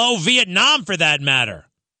 Hello, Vietnam, for that matter.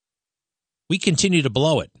 We continue to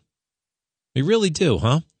blow it. We really do,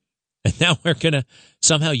 huh? And now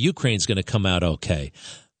somehow Ukraine's going to come out okay.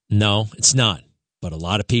 No, it's not. But a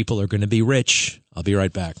lot of people are going to be rich. I'll be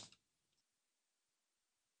right back.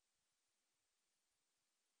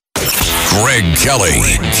 Greg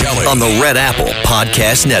Kelly on the Red Apple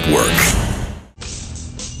Podcast Network.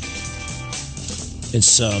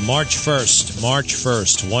 It's March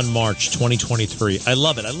 1st, 1 March 2023. I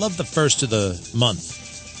love it. I love the first of the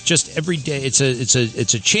month. Just every day, it's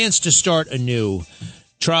a chance to start anew,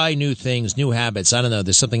 try new things, new habits. I don't know.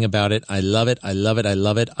 There's something about it. I love it.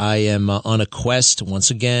 I am on a quest once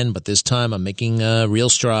again, but this time I'm making real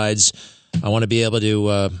strides. I want to be able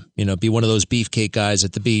to, be one of those beefcake guys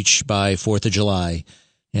at the beach by 4th of July.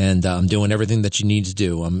 And I'm doing everything that you need to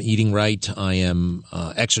do. I'm eating right. I am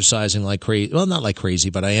exercising like crazy. Well, not like crazy,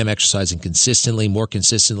 but I am exercising consistently, more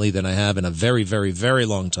consistently than I have in a very, very, very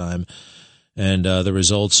long time. And the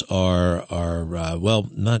results are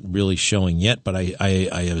not really showing yet, but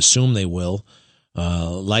I assume they will.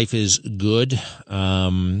 Life is good.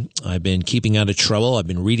 I've been keeping out of trouble. I've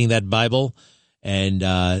been reading that Bible. And,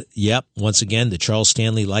 once again, the Charles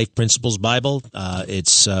Stanley Life Principles Bible.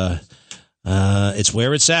 It's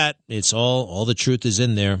where it's at. It's all the truth is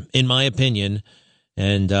in there, in my opinion.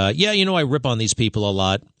 And, I rip on these people a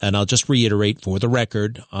lot. And I'll just reiterate for the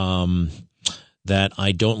record, that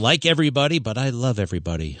I don't like everybody, but I love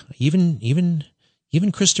everybody. Even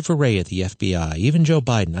Christopher Wray at the FBI, even Joe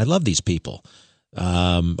Biden. I love these people.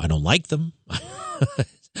 I don't like them,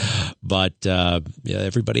 but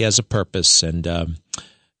everybody has a purpose, and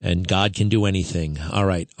God can do anything. All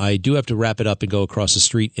right, I do have to wrap it up and go across the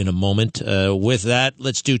street in a moment. With that,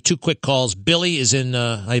 let's do 2 quick calls. Billy is in.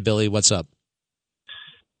 Hi, Billy. What's up?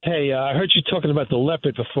 Hey, I heard you talking about the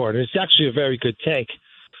Leopard before, and it's actually a very good tank.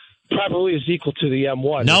 Probably is equal to the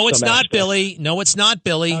M1. No, it's not, Billy. No, it's not,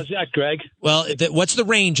 Billy. How's that, Greg? Well, what's the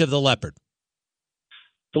range of the Leopard?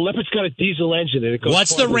 The Leopard's got a diesel engine, and it goes.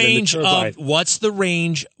 What's the range of? What's the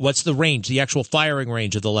range? What's the range? The actual firing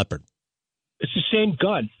range of the Leopard? It's the same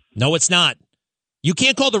gun. No, it's not. You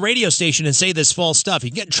can't call the radio station and say this false stuff. You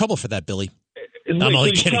can get in trouble for that, Billy. I'm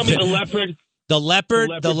only kidding. Tell me the Leopard.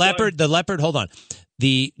 The Leopard. Hold on.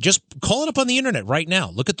 Just call it up on the internet right now.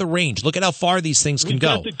 Look at the range. Look at how far these things can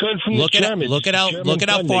go. Look at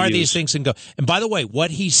how far these things can go. And by the way, what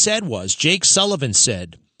he said was, Jake Sullivan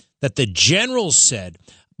said that the generals said.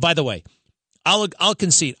 By the way, I'll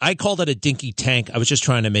concede. I called it a dinky tank. I was just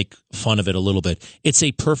trying to make fun of it a little bit. It's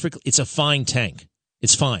a fine tank.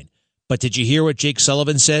 It's fine. But did you hear what Jake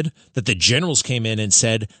Sullivan said? That the generals came in and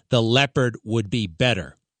said the Leopard would be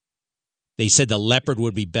better. They said the Leopard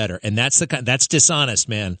would be better, and that's dishonest,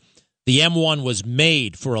 man. The M1 was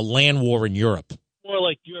made for a land war in Europe. More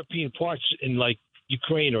like European parts in like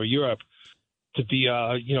Ukraine or Europe to be,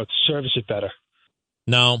 to service it better.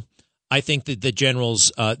 No, I think that the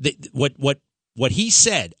generals, what he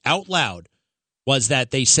said out loud was that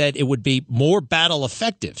they said it would be more battle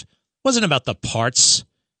effective. It wasn't about the parts.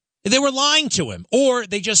 They were lying to him, or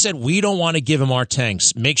they just said, we don't want to give him our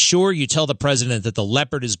tanks. Make sure you tell the president that the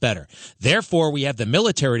Leopard is better. Therefore, we have the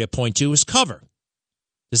military to point to as cover.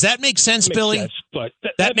 Does that make sense, Billy? Sense, but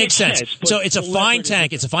that makes sense. So it's a fine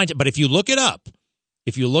tank. It's a fine tank. But if you look it up,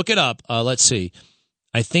 let's see.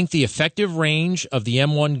 I think the effective range of the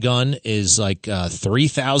M1 gun is like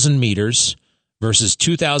 3,000 meters versus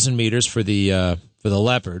 2,000 meters for the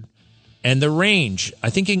Leopard. And the range,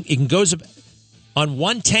 I think it can goes on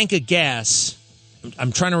one tank of gas.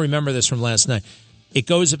 I'm trying to remember this from last night. It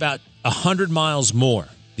goes about 100 miles more,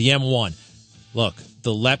 the M1. Look,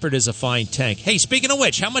 the Leopard is a fine tank. Hey, speaking of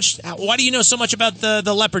which, why do you know so much about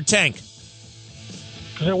the Leopard tank?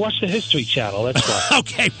 Because I watch the History Channel, that's why.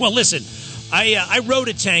 Okay, well, listen, I rode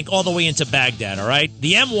a tank all the way into Baghdad, all right?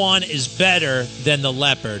 The M1 is better than the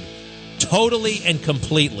Leopard, totally and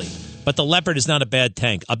completely. But the Leopard is not a bad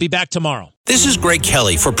tank. I'll be back tomorrow. This is Greg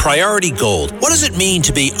Kelly for Priority Gold. What does it mean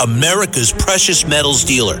to be America's precious metals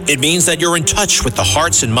dealer? It means that you're in touch with the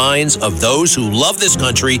hearts and minds of those who love this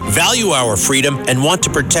country, value our freedom, and want to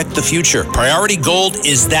protect the future. Priority Gold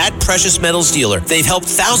is that precious metals dealer. They've helped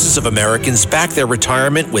thousands of Americans back their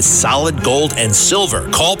retirement with solid gold and silver.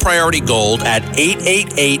 Call Priority Gold at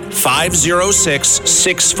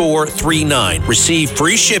 888-506-6439. Receive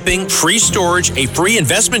free shipping, free storage, a free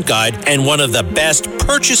investment guide, and one of the best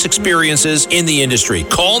purchase experiences in the industry.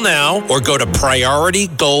 Call now or go to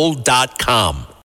PriorityGold.com.